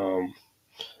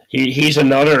 He's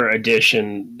another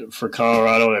addition for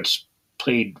Colorado that's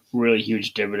played really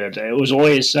huge dividends. It was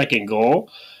only his second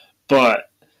goal, but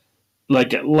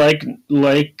like Lehkonen,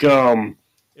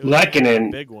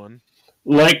 big one.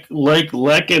 Like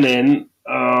Lehkonen,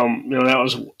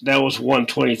 that was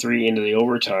 123 into the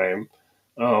overtime.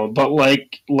 But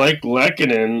like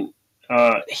Lehkonen,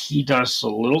 he does the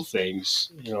little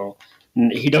things.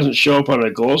 He doesn't show up on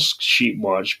a goal sheet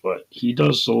much, but he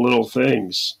does the little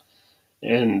things,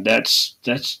 and that's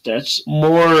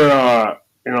more.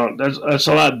 That's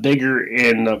a lot bigger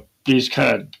in these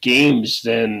kind of games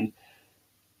than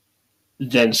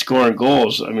scoring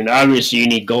goals. I mean, obviously you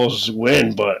need goals to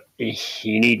win, but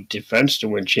you need defense to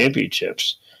win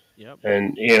championships. Yep.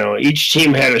 And each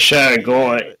team had a shot at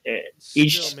goal.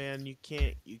 Still, man, you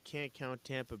can't count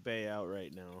Tampa Bay out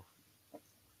right now.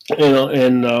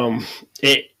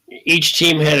 Each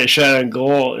team had a shot on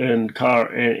goal in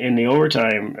the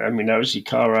overtime. I mean, obviously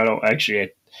Colorado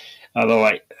actually although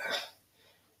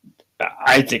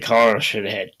I think Colorado should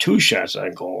have had 2 shots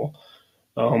on goal.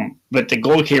 But the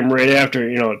goal came right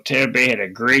after. Tampa Bay had a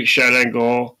great shot on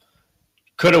goal.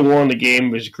 Could have won the game.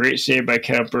 It was a great save by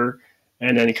Kemper.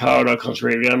 And then Colorado comes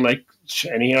right down like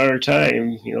any other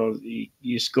time.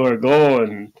 You score a goal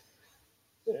and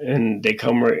they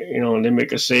come right, and they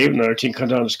make a save, and the other team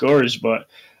comes down and scores. But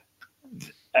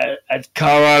at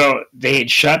Colorado, they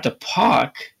had shot the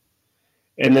puck,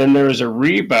 and then there was a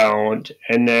rebound,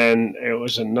 and then it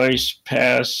was a nice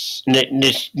pass.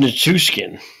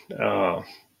 Nichushkin.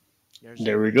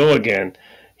 There we go again.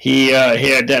 He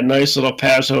had that nice little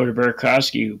pass over to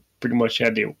Burakovsky, who pretty much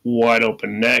had the wide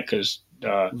open net because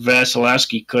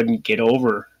Vasilevsky couldn't get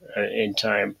over in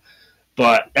time.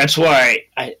 But that's why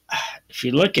if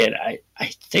you look at it, I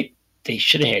think they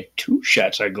should have had 2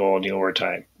 shots on goal in the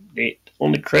overtime. They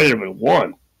only credited with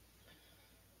 1.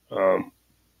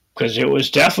 Because it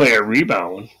was definitely a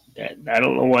rebound. I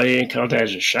don't know why they didn't count that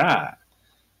as a shot.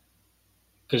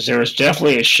 Because there was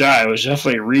definitely a shot. It was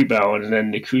definitely a rebound, and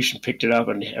then Nikushin picked it up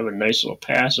and have a nice little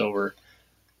pass over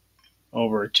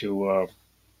to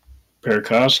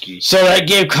Burakovsky. So that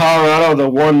gave Colorado the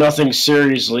 1-0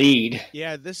 series lead.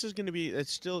 Yeah, this is going to be.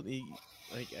 It's still.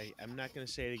 I'm not going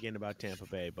to say it again about Tampa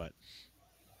Bay, but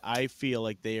I feel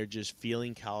like they are just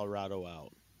feeling Colorado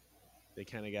out. They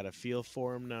kind of got a feel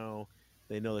for them now.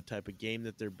 They know the type of game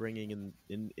that they're bringing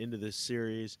into this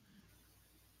series.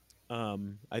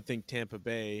 I think Tampa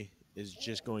Bay is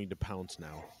just going to pounce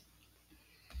now.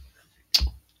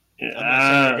 I'm not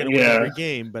saying they're going to win every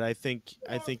game, but I think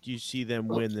you see them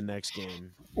win the next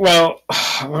game. Well,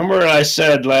 remember I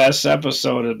said last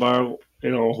episode about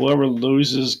whoever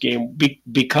loses game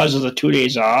because of the 2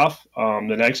 days off.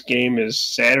 The next game is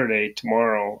Saturday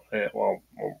tomorrow.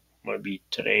 Might be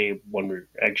today when we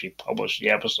actually publish the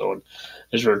episode.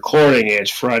 As we're recording it, it's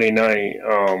Friday night.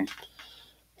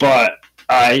 But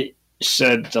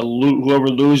said whoever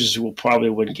loses will probably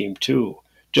win game 2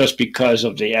 just because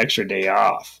of the extra day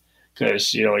off.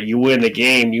 Because you win the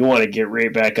game, you want to get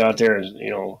right back out there,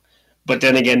 and. But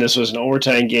then again, this was an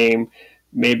overtime game.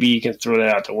 Maybe you can throw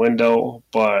that out the window.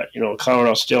 But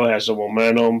Colorado still has the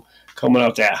momentum coming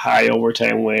off that high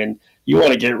overtime win. You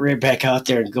want to get right back out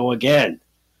there and go again.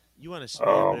 You want to,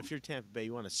 but if you're Tampa Bay,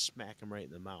 you want to smack them right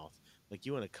in the mouth. Like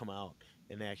you want to come out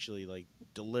and actually like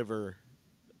deliver.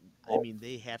 I mean,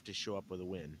 they have to show up with a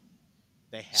win.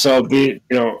 They have So to.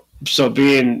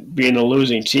 being a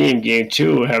losing team, game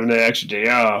 2, having that extra day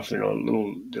off,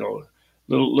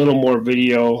 little more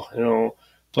video,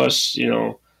 plus,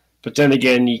 but then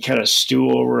again, you kind of stew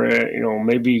over it,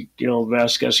 maybe,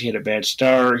 Vasquez hit a bad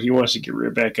start. He wants to get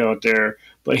right back out there,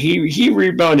 but he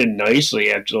rebounded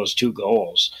nicely after those 2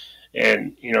 goals.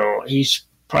 And, he's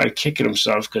probably kicking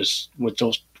himself because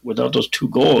without those 2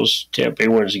 goals, Tampa Bay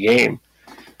wins the game.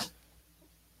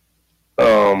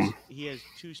 He has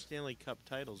 2 Stanley Cup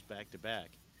titles back to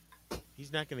back.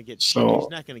 He's not going to get. So he's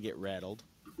not going to get rattled.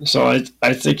 So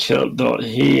I think he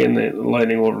and the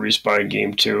Lightning will respond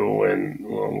game 2, and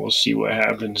we'll see what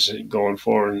happens going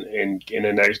forward in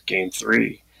the next game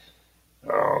 3.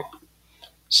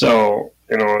 So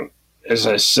as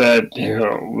I said,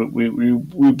 we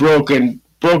broken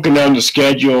down the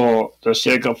schedule, the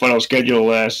Stanley Cup final schedule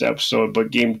last episode, but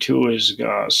game 2 is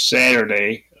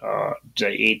Saturday, the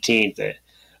 18th.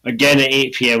 Again at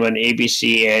 8 p.m. on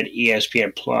ABC and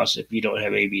ESPN Plus if you don't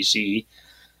have ABC.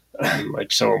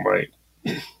 Like some of my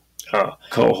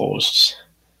co-hosts.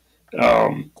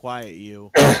 Quiet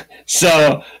you.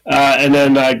 So, and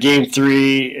then game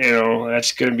 3,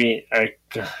 that's going to be, I'm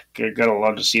going to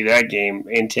love to see that game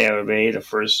in Tampa Bay, the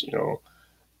first,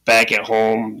 back at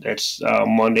home. That's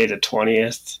Monday the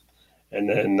 20th. And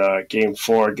then game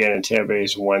 4 again in Tampa Bay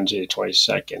is Wednesday the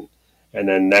 22nd. And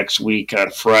then next week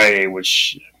on Friday,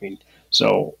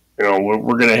 so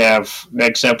we're going to have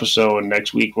next episode.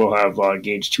 Next week we'll have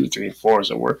games 2, 3, and 4.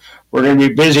 So we're going to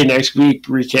be busy next week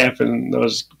recapping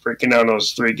breaking down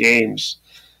those 3 games,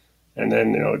 and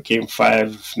then game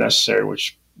 5 if necessary,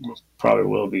 which probably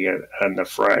will be on the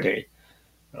Friday.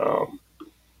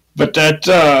 But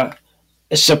that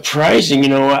is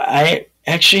surprising. I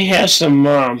actually have some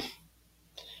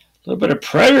little bit of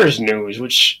Predators news,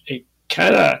 which it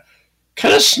kind of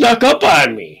snuck up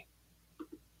on me.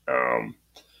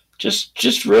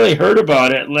 Just really heard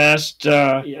about it last.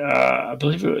 I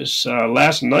believe it was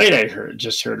last night. I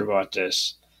heard about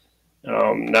this.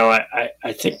 Now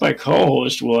I think my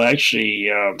co-host will actually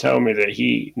tell me that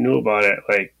he knew about it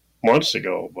like months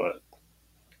ago, but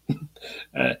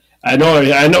I know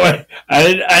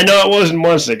it wasn't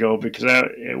months ago because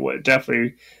it was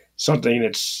definitely something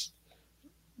that's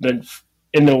been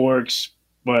in the works,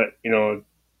 but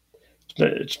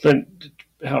it's been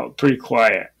held pretty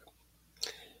quiet.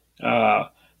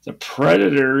 The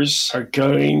Predators are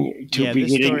going to be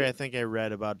this getting. Story I think I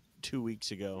read about 2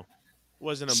 weeks ago. It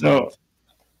wasn't a month.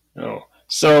 No.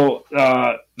 So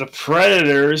the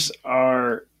Predators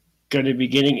are going to be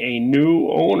getting a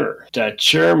new owner. The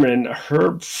chairman,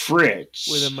 Herb Fritz.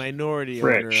 With a minority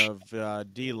owner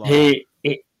of D-Law. I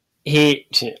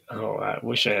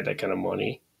wish I had that kind of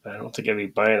money. I don't think I'd be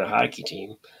buying a hockey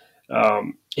team.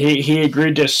 He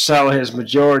agreed to sell his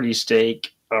majority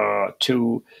stake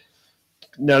to.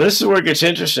 Now, this is where it gets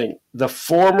interesting. The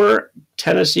former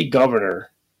Tennessee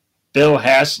governor, Bill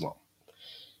Haslam,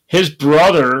 his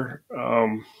brother,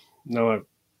 I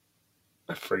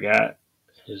forgot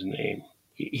his name.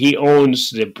 He owns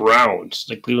the Browns,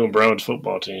 the Cleveland Browns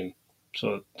football team.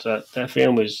 So that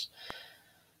family's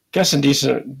got some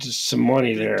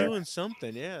money there. They're doing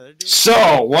something, yeah.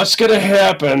 So what's going to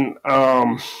happen?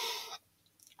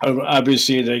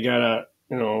 Obviously, they got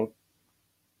to,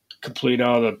 complete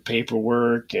all the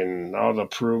paperwork and all the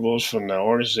approvals from the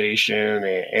organization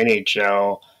and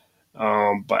NHL.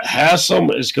 But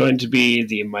Haslam is going to be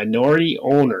the minority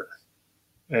owner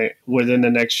within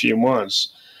the next few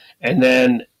months. And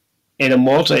then in a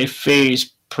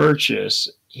multi-phase purchase,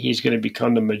 he's going to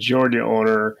become the majority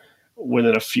owner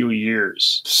within a few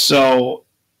years. So,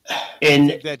 you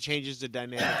think that changes the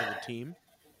dynamic of the team?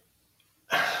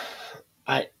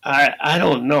 I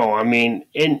don't know. I mean,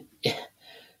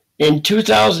 in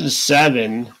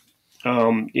 2007,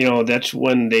 that's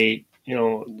when they,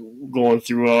 going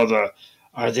through all the,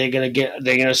 are they going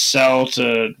to sell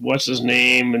to what's his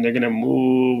name and they're going to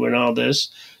move and all this.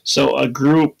 So a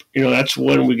group, that's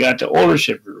when we got the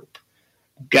ownership group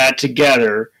got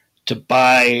together to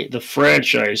buy the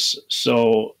franchise.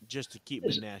 So just to keep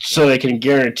it national. So they can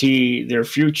guarantee their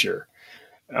future.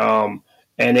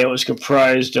 and it was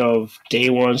comprised of day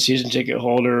one season ticket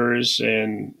holders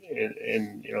and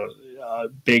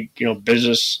big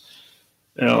business,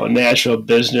 national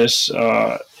business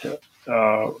uh,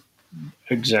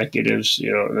 executives,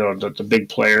 the big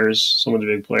players, some of the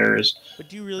big players. But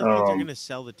do you really think they're going to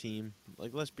sell the team?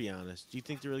 Like, let's be honest. Do you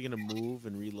think they're really going to move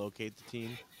and relocate the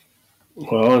team?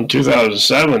 Well, in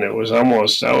 2007, it was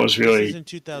almost that was This really isn't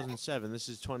 2007. This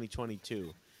is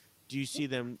 2022. Do you see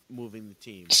them moving the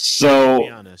team? Be so.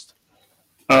 honest.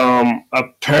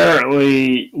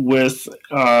 Apparently, with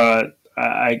I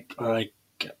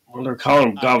well, they're calling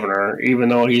him governor, even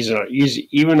though he's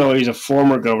a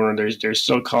former governor. They're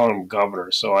still calling him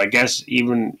governor. So I guess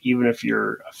even if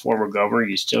you're a former governor,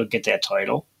 you still get that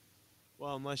title.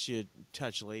 Well, unless you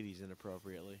touch ladies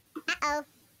inappropriately. Uh-oh.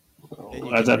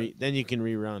 Then you can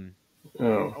rerun.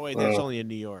 Oh, Oh wait, that's only in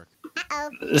New York.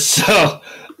 so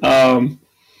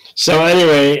so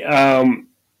anyway,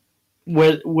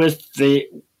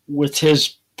 with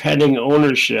his pending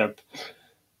ownership,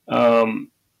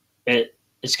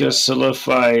 it's going to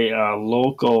solidify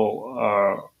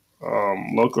local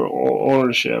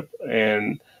ownership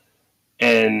and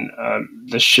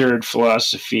the shared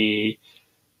philosophy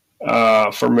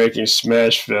for making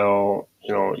Smashville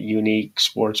unique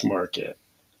sports market.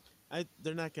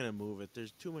 They're not going to move it.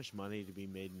 There's too much money to be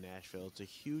made in Nashville. It's a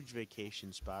huge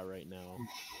vacation spot right now,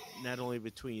 not only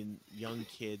between young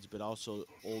kids but also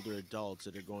older adults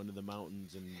that are going to the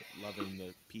mountains and loving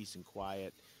the peace and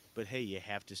quiet. But hey, you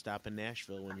have to stop in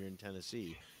Nashville when you're in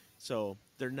Tennessee. So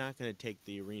they're not going to take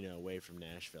the arena away from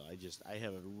Nashville. I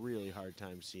have a really hard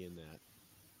time seeing that.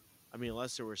 I mean,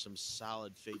 unless there were some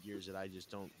solid figures that I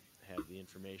just don't have the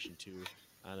information to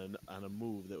on a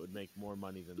move that would make more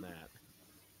money than that.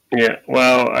 Yeah,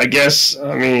 well, I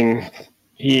mean,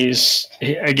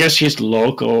 I guess he's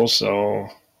local, so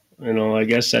I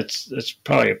guess that's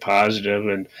probably a positive.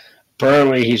 And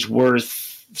apparently, he's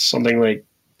worth something like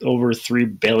over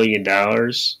 $3 billion,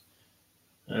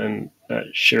 and not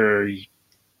sure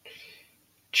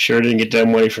didn't get that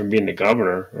money from being the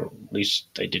governor, or at least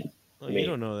they didn't. Well, you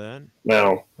don't know that.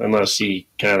 Well, unless he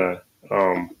kind of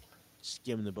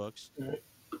skim the books.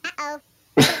 Uh-oh.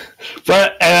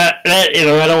 But I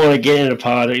don't want to get into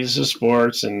politics of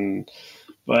sports,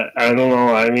 but I don't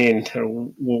know. I mean,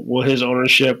 will his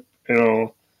ownership, I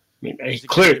mean, is it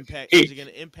going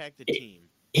to impact the team?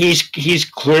 He's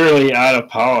clearly out of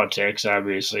politics,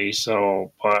 obviously.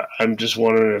 So, but I'm just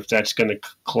wondering if that's going to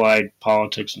collide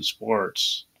politics and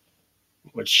sports,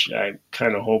 which I'm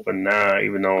kind of hoping not.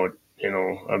 Even though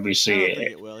obviously, I don't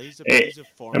think it will. He's a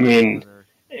former governor.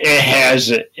 It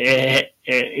has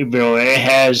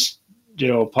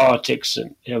politics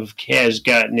and has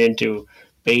gotten into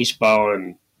baseball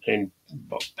and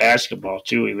basketball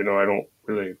too, even though I don't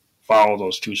really follow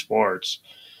those two sports.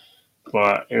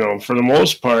 But for the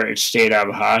most part, it stayed out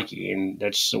of hockey, and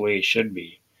that's the way it should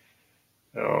be.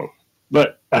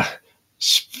 But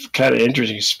it's kind of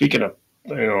interesting. Speaking of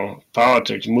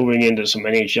politics, moving into some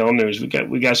NHL news,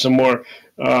 we got some more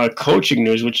coaching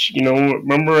news. Which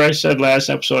remember I said last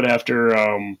episode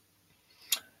after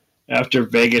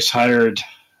Vegas hired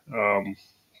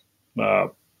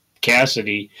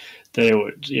Cassidy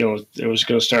that it was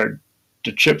going to start.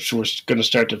 The chips were going to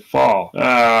start to fall.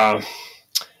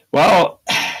 Well,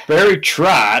 Barry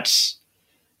Trotz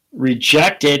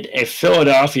rejected a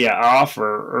Philadelphia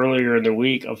offer earlier in the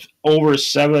week of over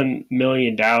 $7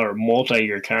 million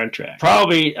multi-year contract.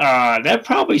 That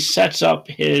probably sets up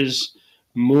his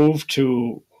move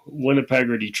to Winnipeg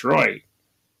or Detroit.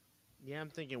 Yeah, I'm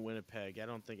thinking Winnipeg. I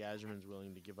don't think Yzerman's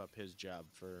willing to give up his job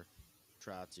for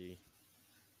Trotzy.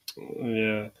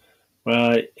 Yeah.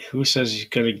 Well, who says he's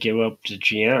going to give up the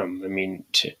GM? I mean,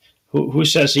 who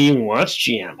says he even wants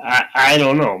GM? I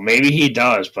don't know. Maybe he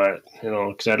does, but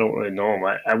because I don't really know him.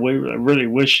 I really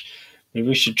wish maybe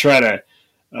we should try to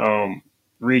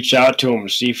reach out to him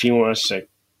and see if he wants to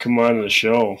come on the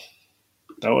show.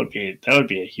 That would be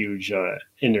a huge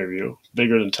interview,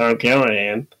 bigger than Tom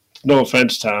Callahan. No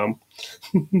offense, Tom.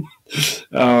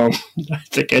 I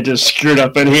think I just screwed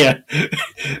up in here.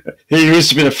 He used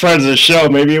to be the friend of the show.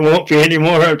 Maybe it won't be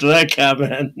anymore after that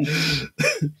comment.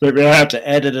 Maybe I'll have to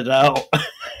edit it out.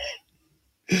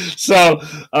 So,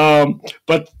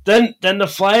 but then the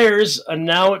Flyers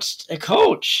announced a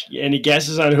coach. Any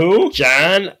guesses on who?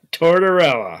 John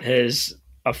Tortorella has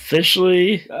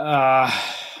officially...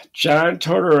 John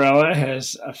Tortorella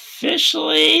has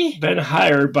officially been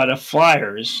hired by the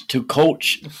Flyers to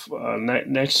coach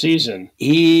next season.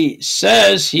 He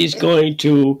says he's going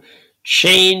to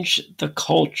change the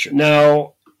culture.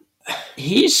 Now,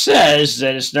 he says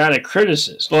that it's not a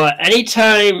criticism, but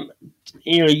anytime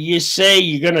you say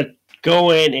you're going to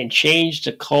go in and change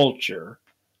the culture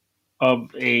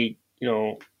of a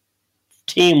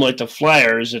team like the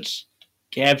Flyers that's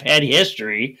have had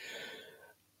history.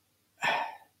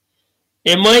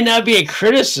 It might not be a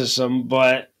criticism,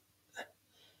 but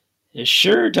it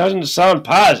sure doesn't sound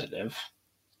positive.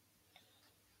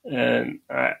 And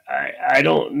I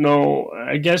don't know.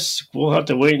 I guess we'll have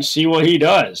to wait and see what he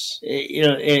does.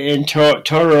 And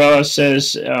Tortorella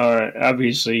says,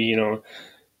 obviously,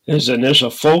 his initial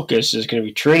focus is going to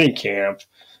be training camp.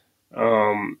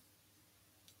 And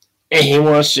he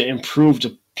wants to improve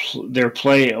their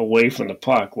play away from the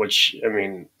puck, which, I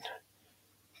mean,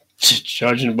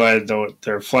 judging by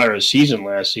their Flyers season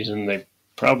last season, they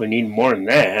probably need more than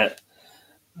that.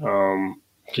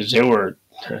 Because they were...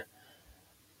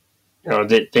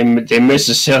 they missed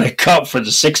the Stanley Cup for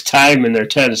the 6th time in their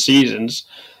 10 seasons.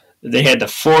 They had the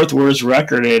 4th worst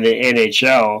record in the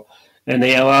NHL, and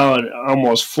they allowed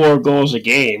almost 4 goals a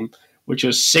game, which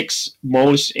was 6th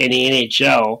most in the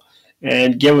NHL,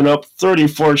 and giving up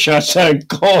 34 shots on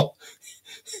goal,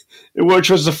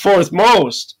 which was the 4th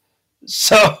most.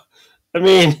 So, I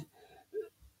mean,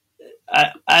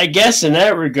 I guess in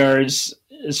that regards,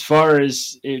 as far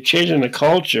as changing the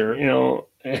culture,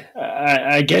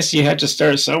 I guess you have to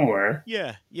start somewhere.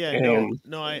 Yeah,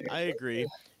 no, I agree,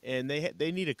 and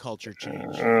they need a culture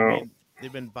change.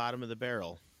 They've been bottom of the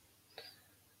barrel.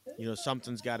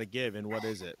 Something's got to give, and what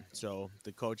is it? So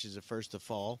the coach is the first to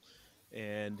fall,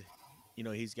 and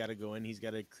he's got to go in. He's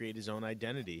got to create his own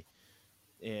identity,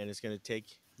 and it's going to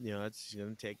take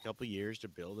a couple years to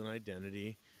build an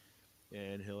identity,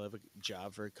 and he'll have a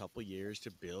job for a couple years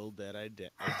to build that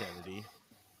identity.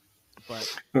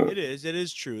 But it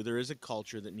is true. There is a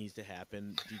culture that needs to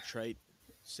happen. Detroit,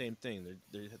 same thing.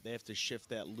 They have to shift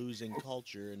that losing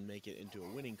culture and make it into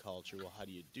a winning culture. Well, how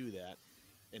do you do that?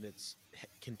 And it's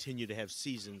continue to have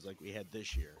seasons like we had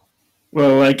this year.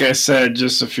 Well, like I said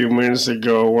just a few minutes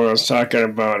ago when I was talking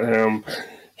about him,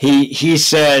 he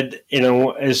said,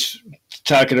 as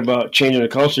talking about changing the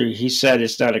culture, he said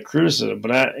it's not a criticism.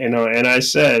 But and I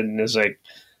said, and it's like,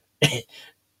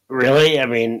 really? I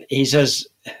mean, he says,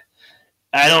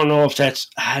 I don't know if that's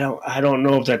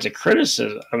a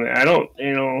criticism. I mean,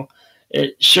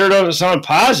 it sure doesn't sound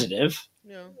positive.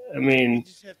 No. I mean, you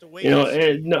just have to wait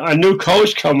a new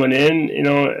coach coming in,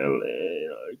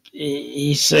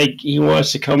 he's like, he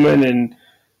wants to come in and,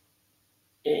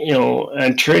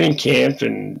 on training camp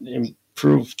and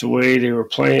improve the way they were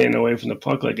playing away from the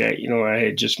puck, like I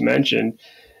had just mentioned.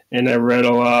 And I read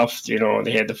all off, they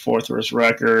had the 4th worst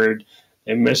record.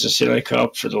 They missed the Stanley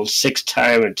Cup for the 6th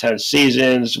time in 10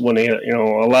 seasons when they,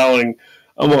 allowing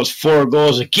almost 4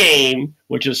 goals a game,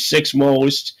 which is 6th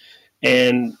most,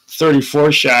 and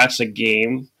 34 shots a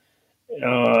game,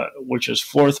 which is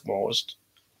 4th most.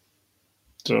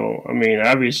 So, I mean,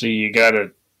 obviously you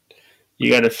gotta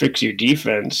fix your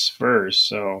defense first.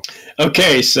 So,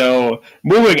 okay, so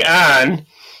moving on.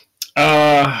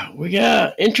 We got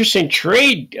an interesting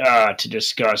trade to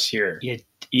discuss here.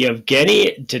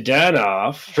 Yevgeny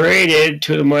Dadonov traded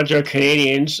to the Montreal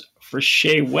Canadiens for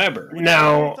Shea Weber.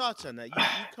 Now, thoughts on that? You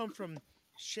come from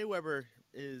Shea Weber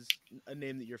is a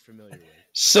name that you're familiar with.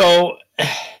 So,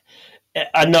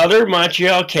 another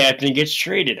Montreal captain gets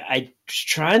traded. I was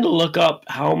trying to look up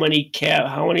how many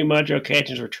Montreal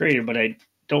captains were traded, but I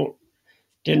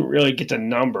didn't really get the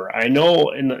number. I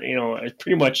know it's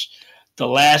pretty much the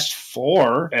last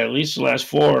 4, at least the last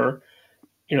 4.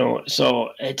 So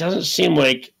it doesn't seem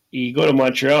like you go to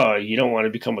Montreal, you don't want to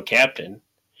become a captain.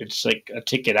 It's like a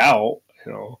ticket out,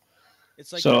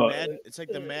 It's like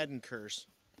the Madden curse.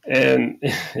 And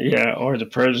or the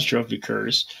President's Trophy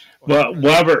curse. But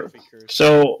Weber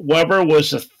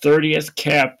was the 30th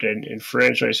captain in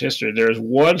franchise history. There was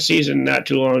one season not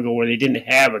too long ago where they didn't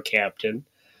have a captain.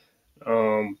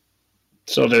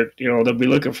 So they'll be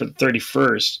looking for the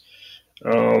 31st.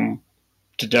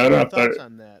 Dadonov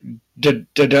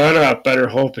better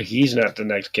hope he's not the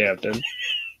next captain.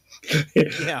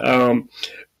 Yeah.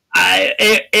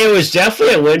 It was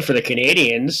definitely a win for the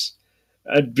Canadiens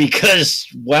because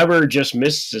Weber just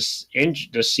missed the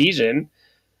season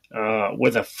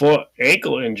with a foot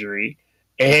ankle injury,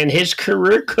 and his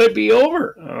career could be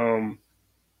over.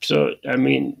 So I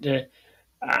mean,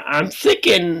 I'm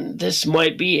thinking this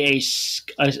might be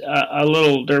a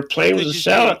little. They're playing with a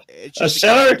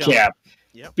salary cap.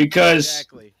 Yep, because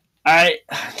exactly. I'm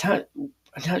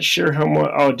not sure how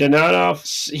much. Oh,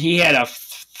 Dadonov, he had a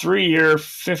 3-year,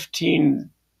 15.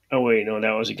 Oh wait, no,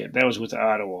 that was with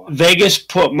Ottawa. Vegas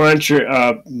put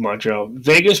Montreal.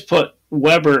 Vegas put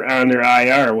Weber on their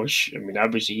IR, which, I mean,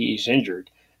 obviously he's injured,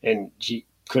 and he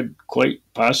could quite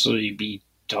possibly be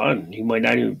done. He might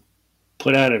not even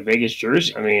put on a Vegas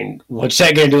jersey. I mean, what's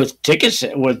that going to do with tickets,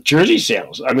 with jersey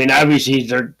sales? I mean, obviously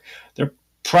they're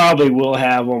probably will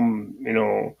have them,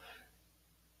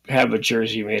 have a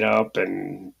jersey made up,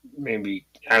 and maybe,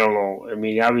 I don't know. I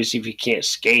mean, obviously if you can't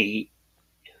skate,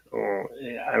 I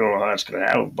don't know how that's going to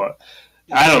happen, but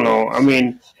I don't know. I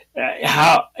mean,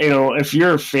 how, if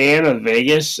you're a fan of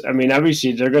Vegas, I mean,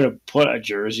 obviously they're going to put a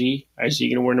jersey. I see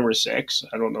you going to wear number 6.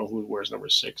 I don't know who wears number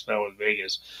 6 now in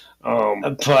Vegas.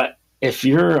 But if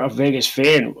you're a Vegas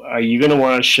fan, are you going to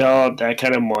want to shell out that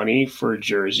kind of money for a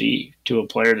jersey to a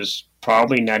player that's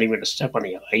probably not even going to step on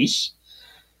the ice?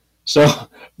 So,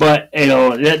 but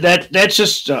that's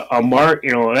just a mark.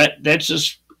 That's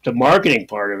just the marketing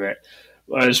part of it.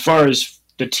 As far as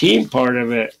the team part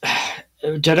of it,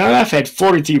 Dadonov had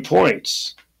 43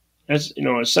 points. That's,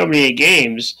 in 78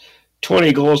 games,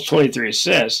 20 goals, 23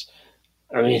 assists.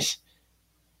 I mean,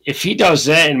 if he does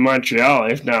that in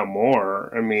Montreal, if not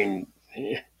more, I mean,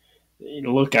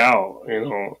 look out,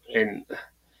 and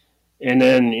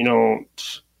then,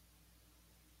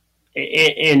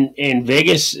 in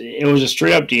Vegas, it was a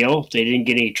straight up deal. They didn't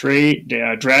get any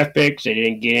draft picks. They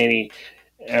didn't get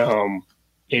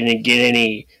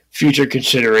any, future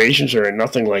considerations or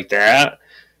nothing like that.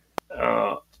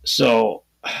 So,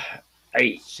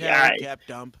 cap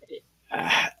dump.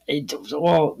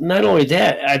 Well, not only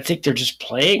that, I think they're just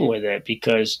playing with it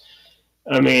because,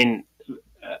 I mean,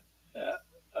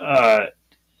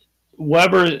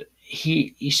 Weber,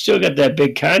 he still got that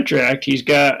big contract. He's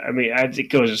got, I mean, I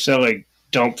think it was a salary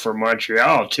dump for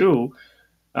Montreal too,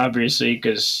 obviously,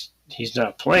 because he's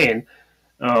not playing.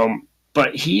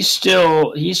 But he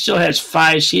still has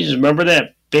 5 seasons. Remember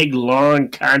that big long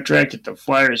contract that the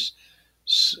Flyers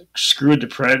screwed the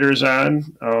Predators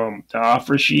on, the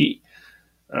offer sheet,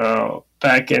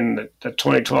 back in the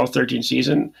 2012-13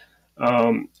 season,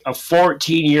 a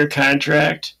 14-year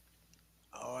contract.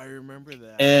 Oh, I remember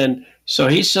that. And so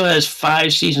he still has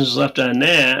 5 seasons left on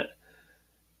that,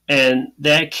 and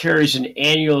that carries an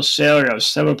annual salary of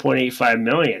 $7.85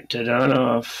 million.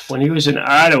 Dadonov, when he was in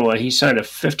Ottawa, he signed a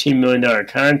 $15 million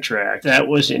contract. That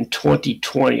was in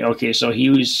 2020. Okay, so he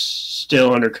was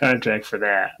still under contract for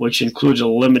that, which includes a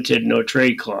limited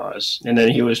no-trade clause. And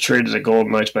then he was traded to the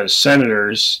Golden Knights by the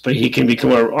Senators, but he can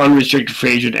become an unrestricted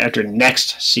free agent after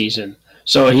next season.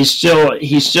 So he's still.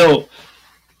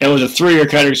 It was a 3-year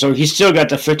contract, so he still got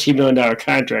the $15 million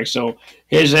contract. So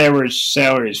his average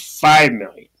salary is $5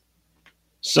 million.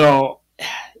 So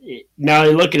now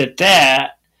you're looking at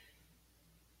that,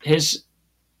 his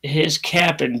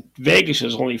cap in Vegas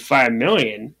is only $5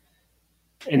 million,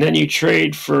 and then you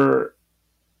trade for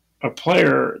a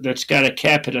player that's got a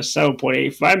cap at a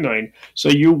 $7.85 million. So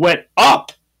you went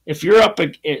up. If you're up,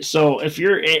 so if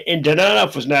you're in,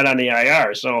 Dadonov was not on the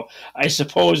IR, so I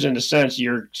suppose in a sense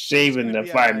you're saving the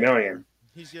 $5 million.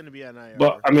 He's going to be on IR.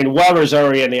 But I mean, Weber's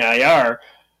already on the IR.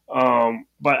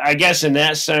 But I guess in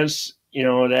that sense,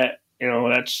 that's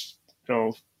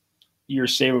you're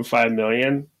saving $5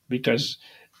 million because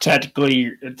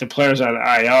technically, if the player's on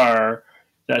IR,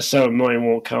 that $7 million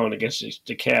won't count against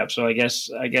the cap. So I guess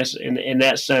in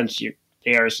that sense,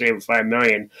 they are saving $5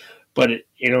 million. But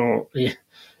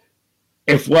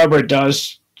if Weber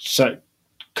does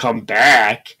come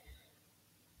back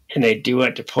and they do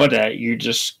have to put that, you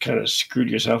just kind of screwed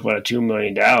yourself out of $2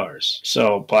 million.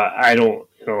 So, but I don't,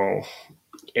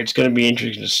 it's going to be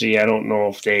interesting to see. I don't know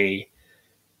if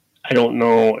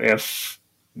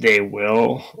they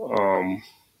will.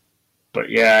 But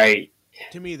yeah,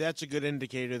 to me, that's a good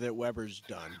indicator that Weber's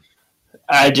done.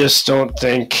 I just don't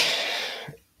think.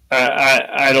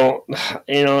 I don't,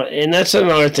 and that's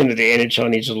another thing that the NHL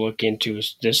needs to look into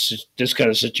is this kind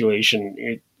of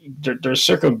situation. They're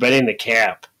circumventing the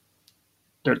cap.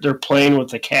 They're playing with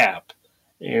the cap.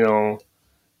 I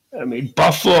mean,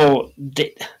 Buffalo.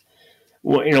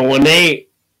 When they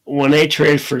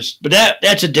trade for, but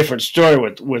that's a different story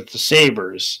with the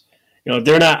Sabres.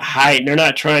 They're not hiding. They're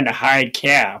not trying to hide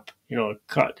cap.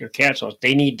 Cut their caps off.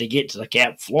 They need to get to the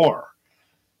cap floor.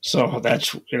 So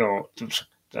that's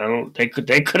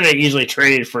they could have easily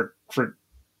traded for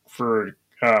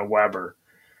Weber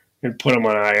and put him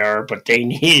on IR, but they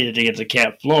needed to get the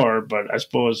cap floor. But I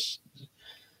suppose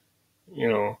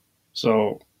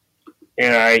so.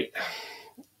 And I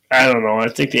don't know. I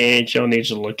think the NHL needs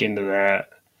to look into that.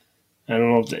 I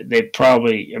don't know if they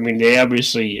probably. I mean, they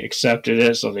obviously accepted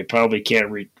it, so they probably can't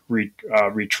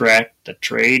retract the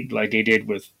trade like they did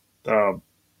with.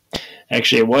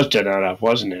 Actually, it was Dadonov,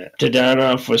 wasn't it?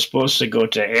 Dadonov was supposed to go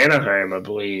to Anaheim, I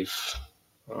believe.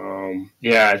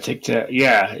 Yeah, I think that.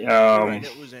 Yeah. Right,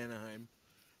 it was Anaheim.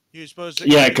 He was supposed to.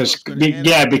 Yeah, because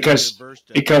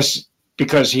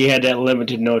because he had that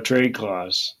limited no trade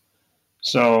clause.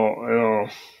 So,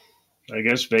 I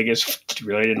guess Vegas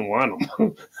really didn't want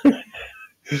him.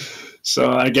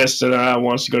 So I guess that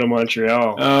wants to go to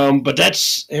Montreal. But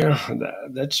that's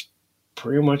that's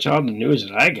pretty much all the news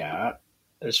that I got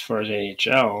as far as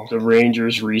NHL. The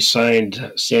Rangers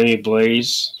re-signed Sammy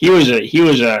Blaze. He was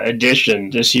a addition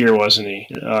this year, wasn't he?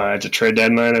 At the trade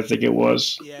deadline, I think it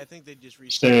was. Yeah, I think they just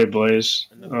Sammy Blaze.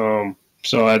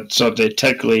 So they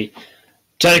technically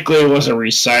it wasn't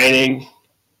re-signing,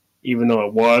 even though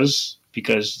it was,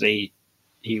 because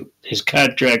his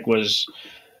contract was.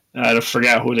 I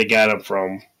forgot who they got him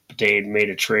from, but they had made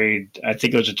a trade. I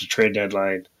think it was at the trade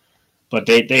deadline, but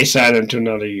they signed him to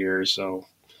another year, so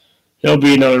he'll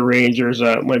be another Rangers.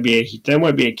 That might be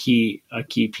a key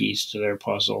piece to their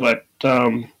puzzle. But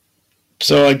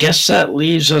so I guess that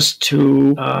leaves us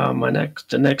to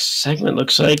the next segment.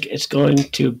 Looks like it's going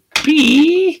to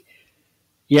be.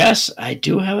 Yes, I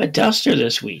do have a duster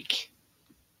this week.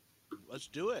 Let's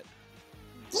do it.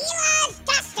 Gila's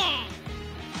Duster.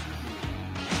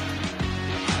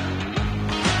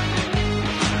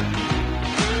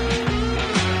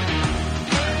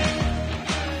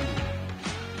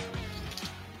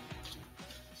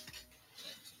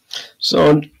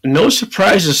 So no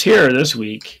surprises here this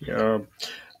week.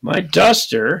 My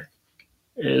duster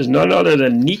is none other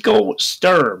than Nico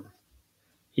Sturm.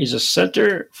 He's a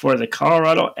center for the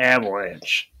Colorado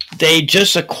Avalanche. They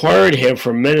just acquired him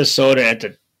from Minnesota at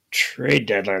the trade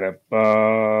deadline of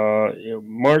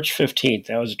March 15th.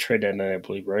 That was a trade deadline, I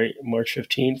believe, right? March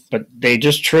 15th. But they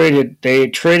traded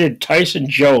Tyson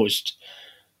Jost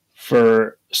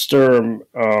for Sturm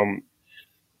on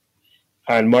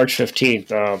March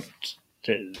 15th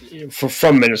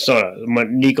from Minnesota.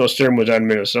 Nico Sturm was on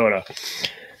Minnesota.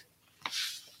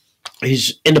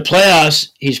 He's in the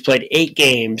playoffs. He's played 8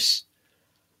 games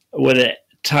with a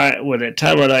time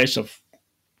on ice of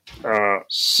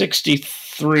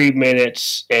 63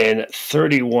 minutes and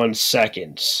 31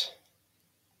 seconds.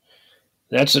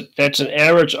 That's an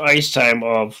average ice time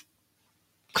of,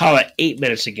 call it 8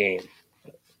 minutes a game.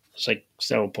 It's like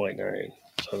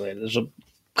 7.9. So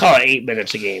call it 8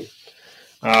 minutes a game.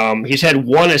 He's had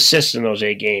 1 assist in those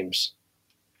 8 games.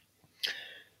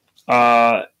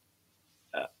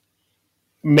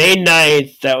 May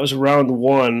 9th, that was round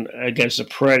 1 against the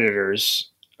Predators.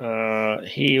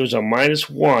 He was a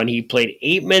 -1. He played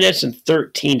 8 minutes and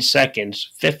 13 seconds,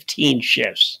 15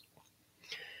 shifts.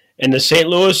 In the St.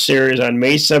 Louis series on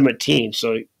May 17th,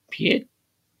 so he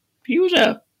was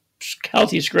a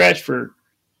healthy scratch for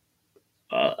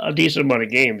a decent amount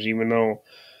of games, even though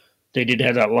they did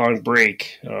have that long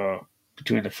break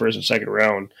between the first and second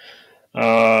round.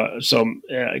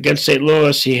 Against St.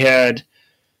 Louis, he had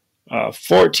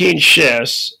 14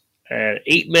 shifts at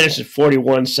 8 minutes and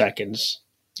 41 seconds,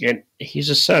 and he's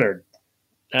a center.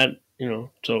 So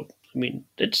I mean,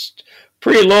 it's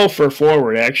pretty low for a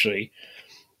forward actually.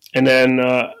 And then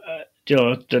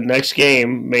the next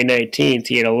game, May 19th,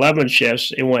 he had 11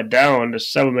 shifts. It went down to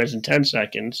 7 minutes and 10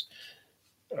 seconds.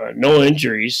 No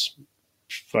injuries,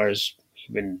 as far as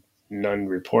even none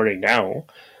reporting now.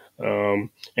 And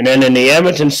then in the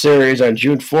Edmonton series on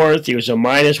June 4th, he was a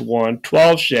 -1,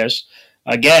 12 shifts,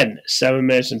 again, 7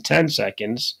 minutes and 10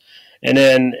 seconds. And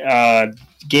then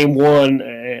game 1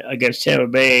 against Tampa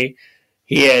Bay,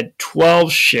 he had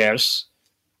 12 shifts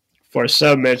for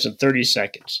 7 minutes and 30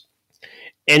 seconds.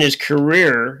 In his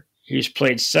career, he's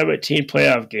played 17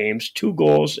 playoff games, 2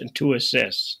 goals and 2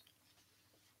 assists.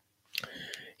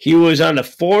 He was on the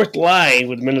 4th line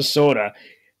with Minnesota,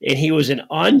 and he was an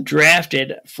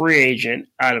undrafted free agent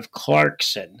out of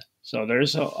Clarkson. So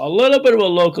there's a little bit of a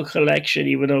local connection,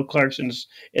 even though Clarkson's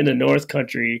in the North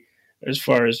Country as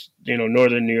far as,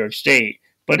 northern New York State.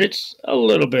 But it's a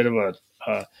little bit of a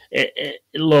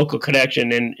local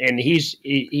connection. And he's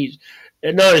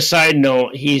another side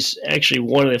note, he's actually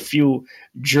one of the few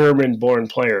German-born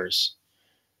players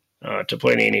to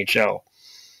play in the NHL.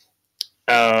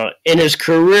 In his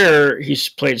career, he's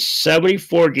played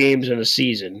 74 games in a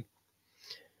season,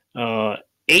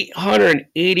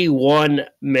 881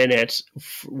 minutes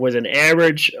with an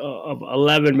average of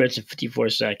 11 minutes and 54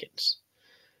 seconds.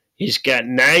 He's got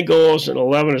 9 goals and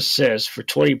 11 assists for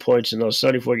 20 points in those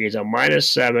 74 games, a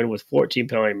 -7 with 14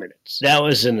 penalty minutes. That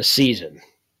was in the season,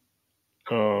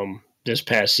 this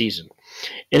past season.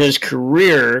 In his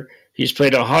career, he's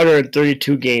played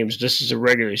 132 games. This is a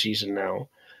regular season now.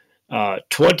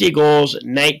 20 goals,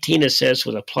 19 assists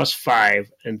with a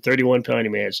 +5 and 31 penalty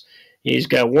minutes. He's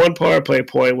got 1 power play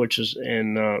point, which is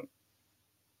in a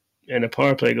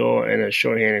power play goal and a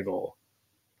shorthanded goal.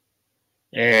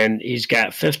 and he's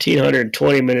got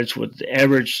 1,520 minutes with the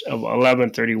average of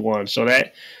 11:31. So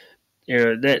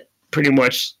that pretty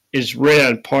much is right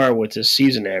on par with his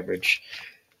season average.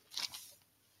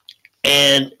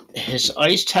 And his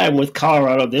ice time with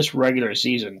Colorado this regular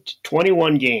season,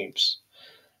 21 games,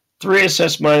 3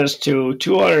 assists minus 2,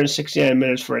 269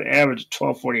 minutes for an average of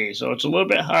 12:48. So it's a little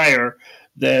bit higher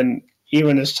than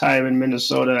even his time in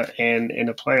Minnesota and in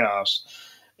the playoffs.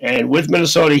 And with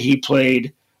Minnesota, he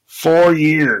played 4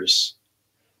 years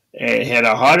and had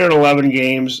 111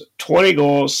 games, 20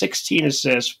 goals, 16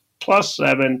 assists, plus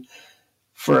 7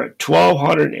 for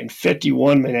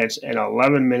 1,251 minutes and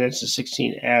 11 minutes to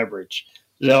 16 average.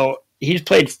 So he's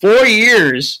played 4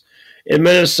 years in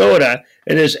Minnesota,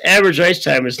 and his average ice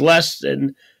time is less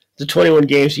than the 21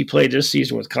 games he played this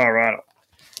season with Colorado.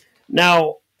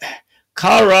 Now,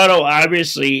 Colorado,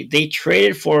 obviously, they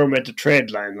traded for him at the trade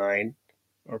line,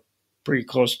 or pretty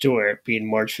close to it, being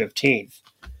March 15th.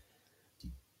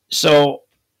 So,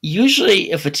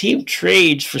 usually, if a team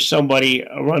trades for somebody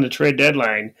around the trade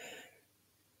deadline,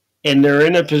 and they're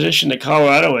in a position that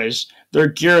Colorado is, they're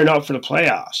gearing up for the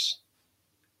playoffs.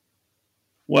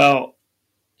 Well,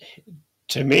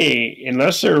 to me,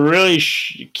 unless they're really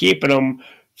keeping them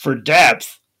for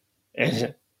depth,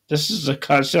 and this is a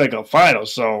Continental final,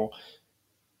 so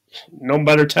no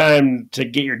better time to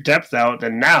get your depth out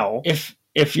than now.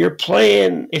 If you're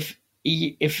playing, if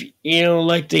you know,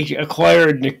 like they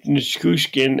acquired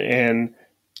Nichushkin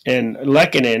and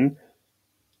Lehkonen,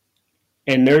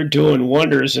 and they're doing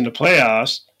wonders in the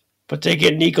playoffs, but they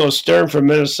get Nico Sturm from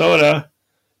Minnesota,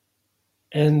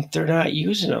 and they're not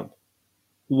using him.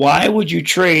 Why would you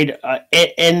trade?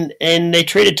 And they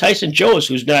traded Tyson Jones,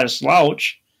 who's not a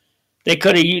slouch. They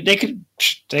could have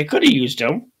used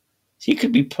him. He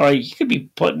could be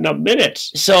putting up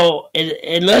minutes. So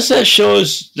unless that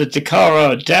shows that the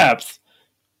Colorado depth,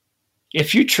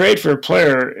 if you trade for a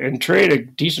player and trade a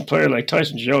decent player like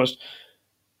Tyson Jones,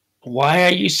 why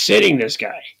are you sitting this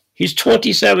guy? He's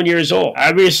 27 years old.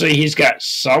 Obviously, he's got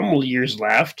some years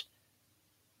left.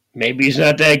 Maybe he's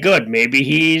not that good. Maybe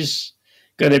he's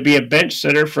going to be a bench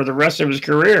sitter for the rest of his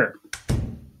career.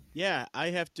 Yeah,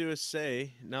 I have to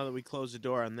say, now that we close the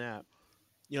door on that,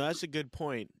 that's a good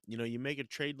point. You make a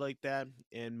trade like that,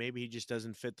 and maybe he just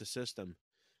doesn't fit the system.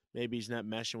 Maybe he's not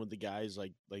meshing with the guys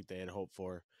like they had hoped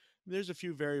for. There's a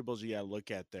few variables you got to look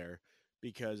at there,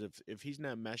 because if he's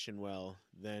not meshing well,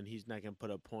 then he's not going to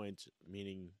put up points,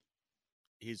 meaning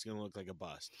he's going to look like a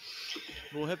bust.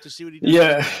 We'll have to see what he does.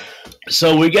 Yeah.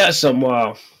 So we got some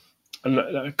a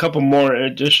couple more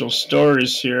additional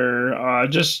stories here.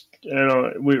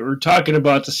 We were talking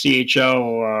about the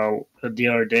CHL the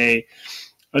other day.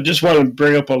 I just want to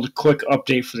bring up a quick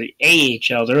update for the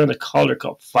AHL. They're in the Calder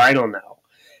Cup final now.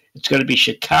 It's going to be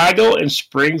Chicago and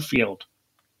Springfield.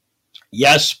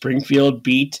 Yes, Springfield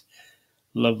beat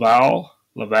Laval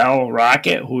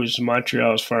Rocket, who is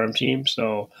Montreal's farm team.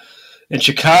 And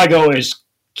Chicago is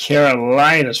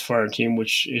Carolina's farm team,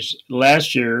 which is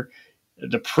last year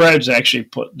the Preds actually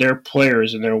put their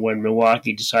players in there when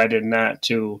Milwaukee decided not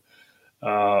to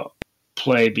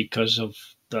play because of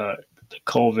the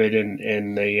COVID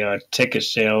and the ticket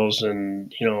sales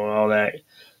and all that.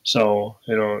 So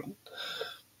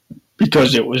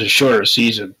because it was a shorter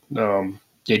season,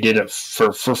 they did it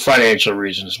for financial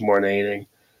reasons more than anything,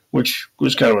 which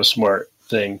was kind of a smart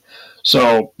thing.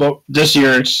 So, but this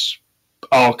year it's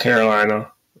all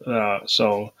Carolina.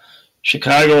 So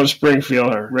Chicago and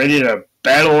Springfield are ready to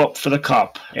battle up for the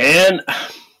cup. And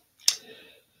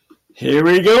here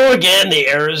we go again. The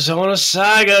Arizona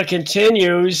saga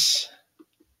continues.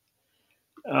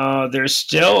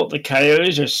 The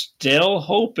Coyotes are still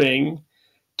hoping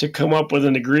to come up with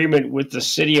an agreement with the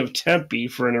city of Tempe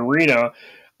for an arena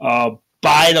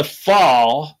by the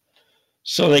fall,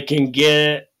 so they can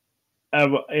get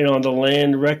the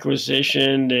land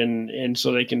requisitioned and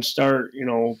so they can start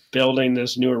building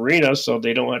this new arena, so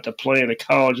they don't have to play in a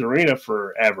college arena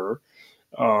forever.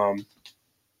 The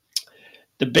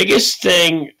biggest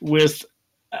thing with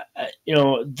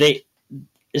it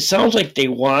sounds like they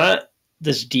want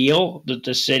this deal that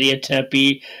the city of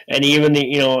Tempe, and even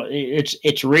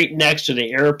it's right next to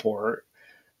the airport,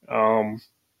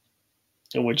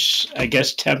 which I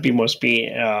guess Tempe must be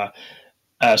a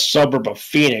suburb of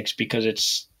Phoenix because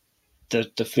it's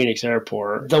the Phoenix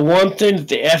airport. The one thing that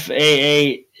the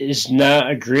FAA is not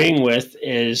agreeing with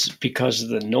is because of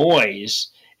the noise.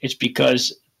 It's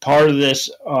because part of this,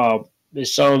 it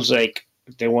sounds like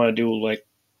they want to do like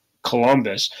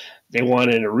Columbus. They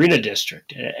want an arena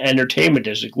district, an entertainment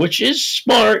district, which is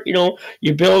smart.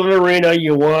 You build an arena,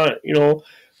 you want,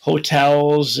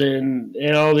 hotels and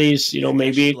all these,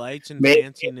 maybe lights and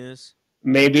fanciness.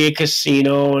 maybe a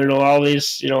casino, all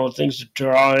these, things to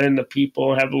draw in the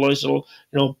people, have all these little,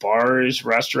 bars,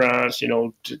 restaurants,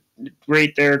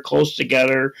 right there close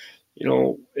together,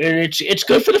 and it's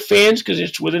good for the fans because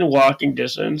it's within walking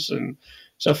distance and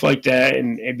stuff like that,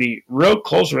 and it'd be real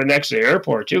close right next to the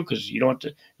airport too, because you don't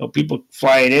have to, people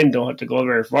flying in don't have to go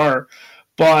very far,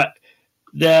 but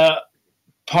the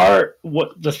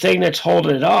the thing that's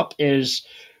holding it up is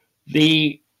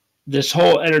this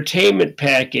whole entertainment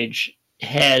package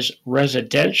has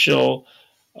residential,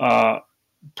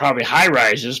 probably high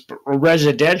rises, but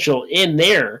residential in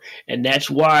there, and that's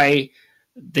why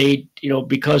they,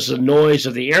 because of the noise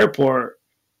of the airport.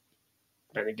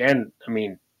 And again, I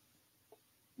mean,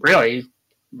 really,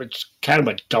 it's kind of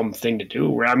a dumb thing to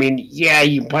do. I mean, yeah,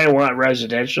 you probably want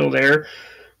residential there,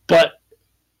 but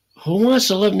who wants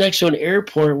to live next to an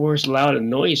airport where it's loud and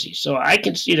noisy? So I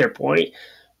can see their point.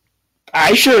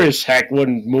 I sure as heck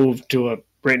wouldn't move to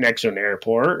right next to an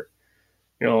airport.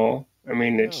 I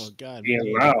mean, it's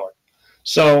being loud.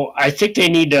 So I think they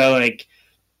need to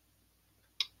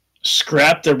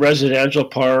scrap the residential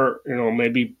part.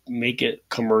 Maybe make it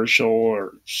commercial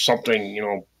or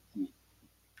something.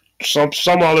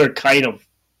 Some other kind of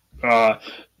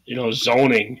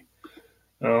zoning.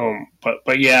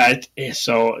 But yeah.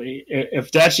 So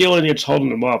if that's the only thing that's holding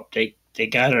them up, they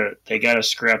gotta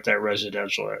scrap that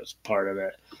residential as part of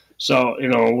it. So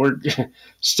we're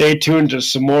stay tuned to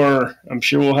some more. I'm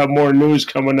sure we'll have more news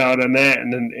coming out on that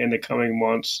in the coming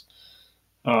months.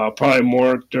 Probably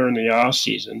more during the off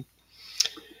season.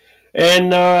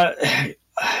 And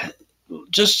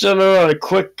just another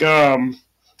quick. I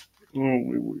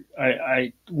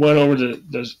went over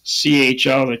the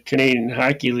CHL, the Canadian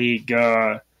Hockey League,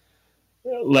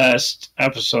 last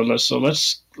episode. So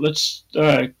let's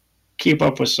keep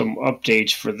up with some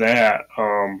updates for that.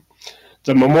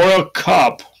 The Memorial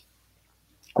Cup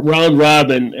round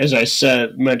robin, as I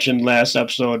mentioned last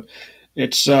episode,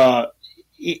 it's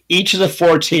each of the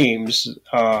four teams.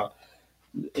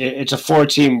 It's a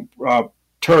 4-team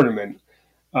tournament.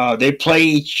 They play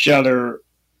each other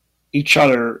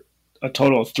a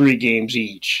total of 3 games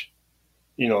each.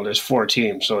 There's 4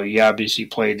 teams, so you obviously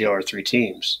play the other 3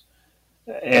 teams.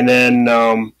 And then,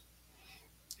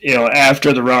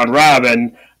 after the round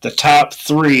robin, the top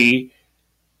 3,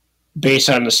 based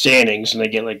on the standings, and they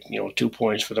get 2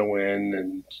 points for the win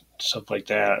and stuff like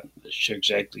that.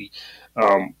 Exactly.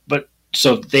 But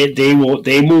so they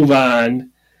move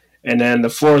on, and then the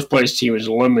 4th place team is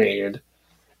eliminated,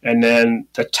 and then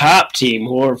the top team,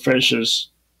 whoever finishes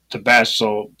the best,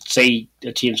 so say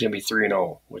the team's going to be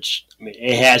 3-0, which, I mean,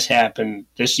 it has happened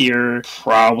this year,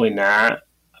 probably not.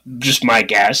 Just my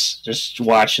guess, just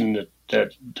watching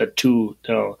the two,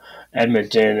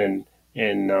 Edmonton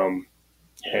and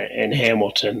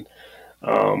Hamilton.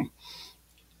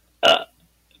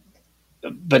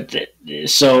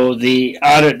 So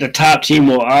the top team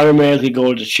will automatically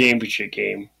go to the championship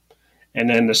game, and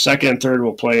then the second and third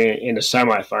will play in the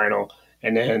semifinal,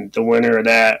 and then the winner of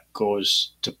that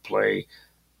goes to play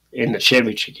in the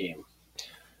championship game.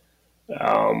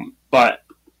 But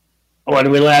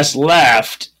when we last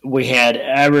left, we had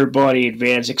everybody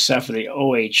advance except for the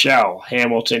OHL,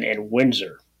 Hamilton and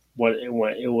Windsor. It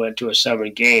went to a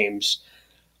 7 games.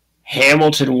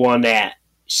 Hamilton won that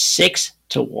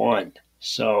 6-1.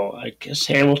 So I guess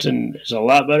Hamilton is a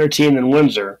lot better team than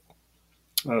Windsor.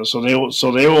 So they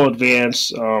will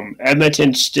advance.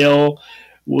 Edmonton still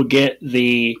will get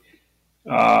the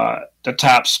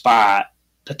top spot,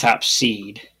 the top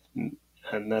seed,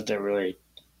 and that really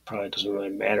probably doesn't really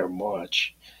matter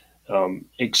much.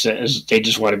 Except they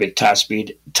just want to be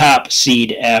the top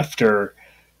seed after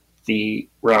the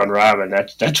round robin.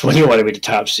 That's when you want to be the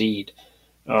top seed.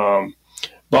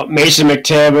 But Mason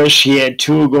McTavish, he had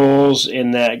 2 goals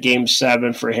in that game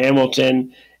 7 for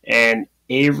Hamilton, and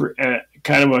Avery,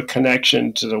 kind of a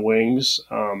connection to the Wings.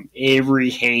 Avery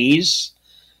Hayes,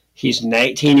 he's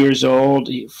 19 years old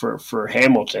for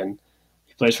Hamilton.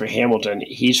 He plays for Hamilton.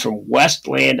 He's from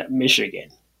Westland,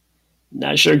 Michigan.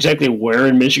 Not sure exactly where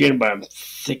in Michigan, but I'm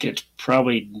thinking it's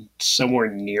probably somewhere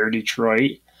near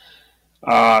Detroit.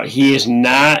 He is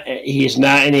not in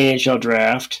the NHL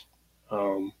draft.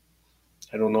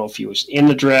 I don't know if he was in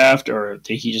the draft or if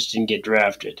he just didn't get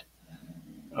drafted.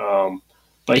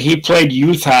 But he played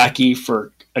youth hockey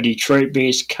for a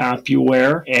Detroit-based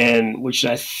CompuWare, and which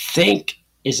I think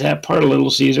is that part of Little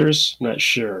Caesars. I'm not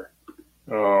sure.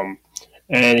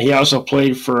 And he also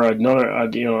played for another,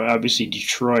 obviously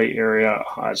Detroit area.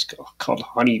 It's called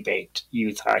Honey Baked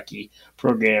Youth Hockey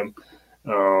Program.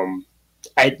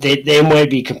 They might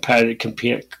be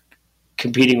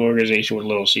competing organization with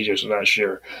Little Caesars. I'm not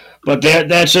sure, but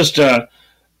that's just a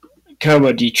kind of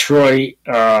a Detroit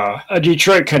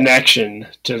connection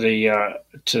to the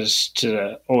to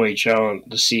the OHL and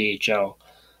the CHL.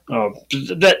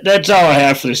 That's all I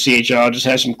have for the CHL. I'll just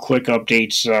have some quick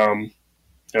updates.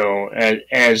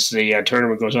 As the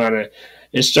tournament goes on,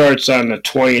 it starts on the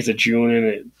 20th of June, and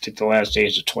I think the last day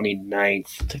is the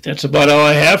 29th. I think that's about all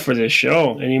I have for this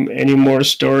show. Any more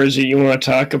stories that you want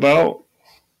to talk about?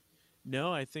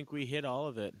 No, I think we hit all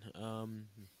of it.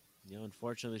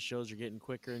 Unfortunately, the shows are getting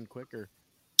quicker and quicker.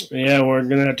 Yeah, we're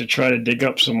gonna have to try to dig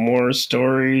up some more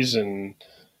stories and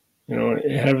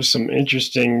have some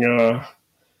interesting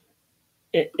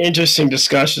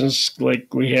discussions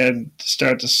like we had to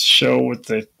start the show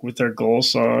with our goal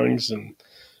songs, and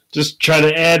just try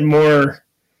to add more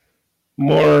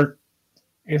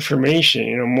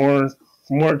information,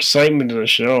 more excitement to the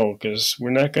show, because we're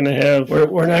not gonna have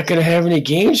any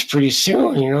games pretty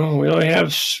soon. We only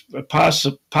have a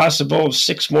possible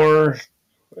 6 more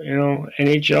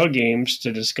NHL games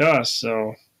to discuss.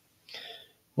 So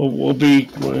we'll be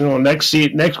next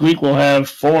week we'll have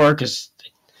 4, because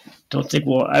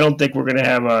I don't think we're gonna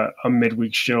have a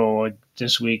midweek show like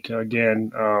this week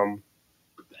again. I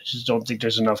just don't think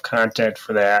there's enough content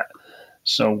for that.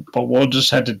 So, but we'll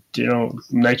just have to,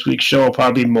 next week's show will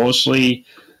probably mostly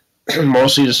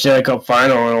the Stanley Cup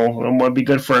final. It might be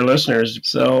good for our listeners.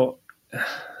 So,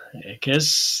 I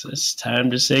guess it's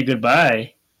time to say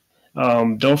goodbye.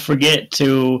 Don't forget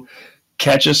to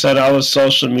catch us on all the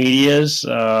social medias,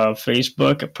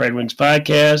 Facebook at PredWings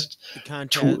Podcast.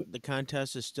 The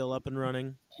contest is still up and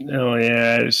running. Oh,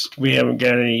 yeah. We haven't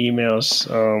got any emails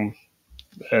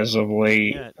as of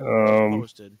late. Yeah,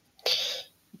 posted.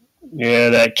 Yeah,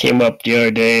 that came up the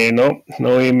other day. Nope,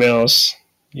 no emails,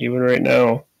 even right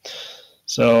now.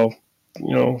 So,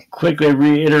 quickly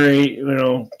reiterate,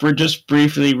 just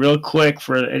briefly, real quick,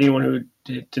 for anyone who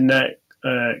did not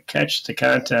catch the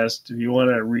contest, if you want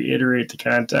to reiterate the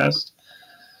contest.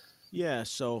 Yeah,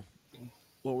 so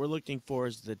what we're looking for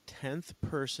is the 10th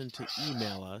person to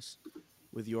email us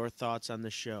with your thoughts on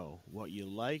the show. What you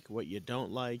like, what you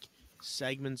don't like,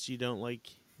 segments you don't like,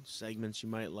 segments you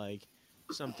might like,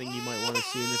 something you might want to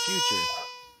see in the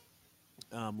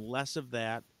future. Less of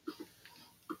that.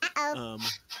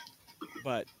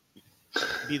 But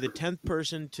be the 10th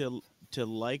person to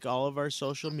like all of our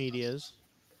social medias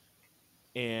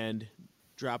and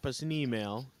drop us an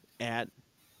email at,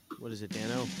 what is it,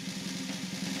 Dano?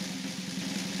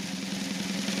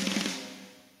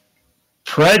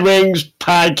 PredWings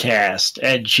Podcast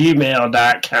at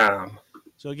gmail.com.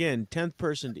 So again, 10th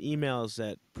person to email us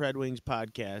at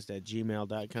PredWingsPodcast at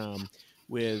gmail.com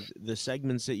with the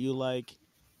segments that you like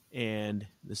and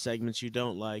the segments you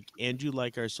don't like, and you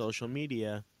like our social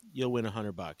media, you'll win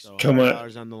 $100. So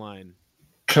 $100 on the line.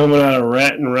 Coming out of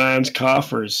Rat and Ron's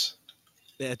coffers.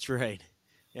 That's right.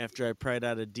 After I pried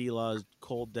out of D-Law's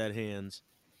cold dead hands.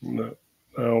 No,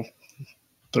 well,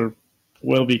 they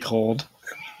will be cold.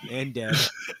 And dead.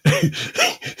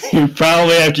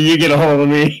 Probably after you get a hold of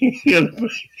me.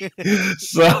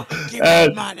 So, give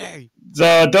me money.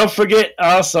 So don't forget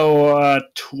also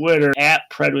Twitter at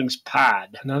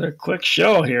PredWingsPod. Another quick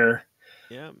show here.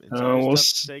 Yeah, it's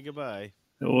always tough to say goodbye.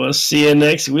 We'll see you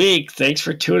next week. Thanks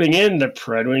for tuning in to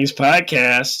PredWings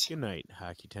Podcast. Good night,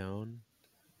 Hockeytown.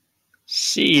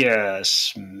 See ya,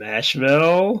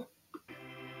 Smashville.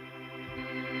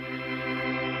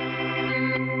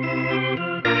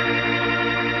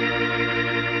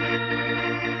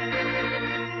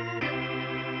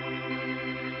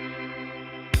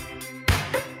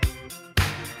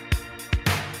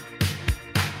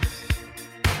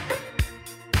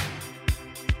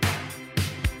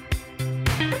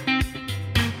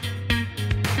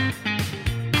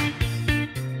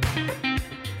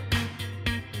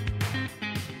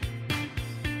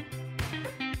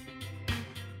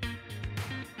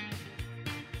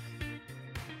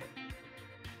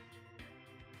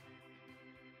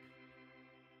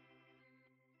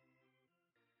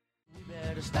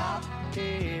 Stop,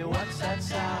 hey, what's that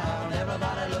sound?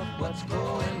 Everybody look what's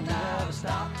going now.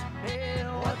 Stop, hey,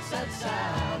 what's that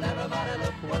sound? Everybody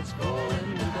look what's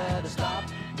going. You better stop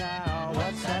now.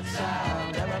 What's that sound?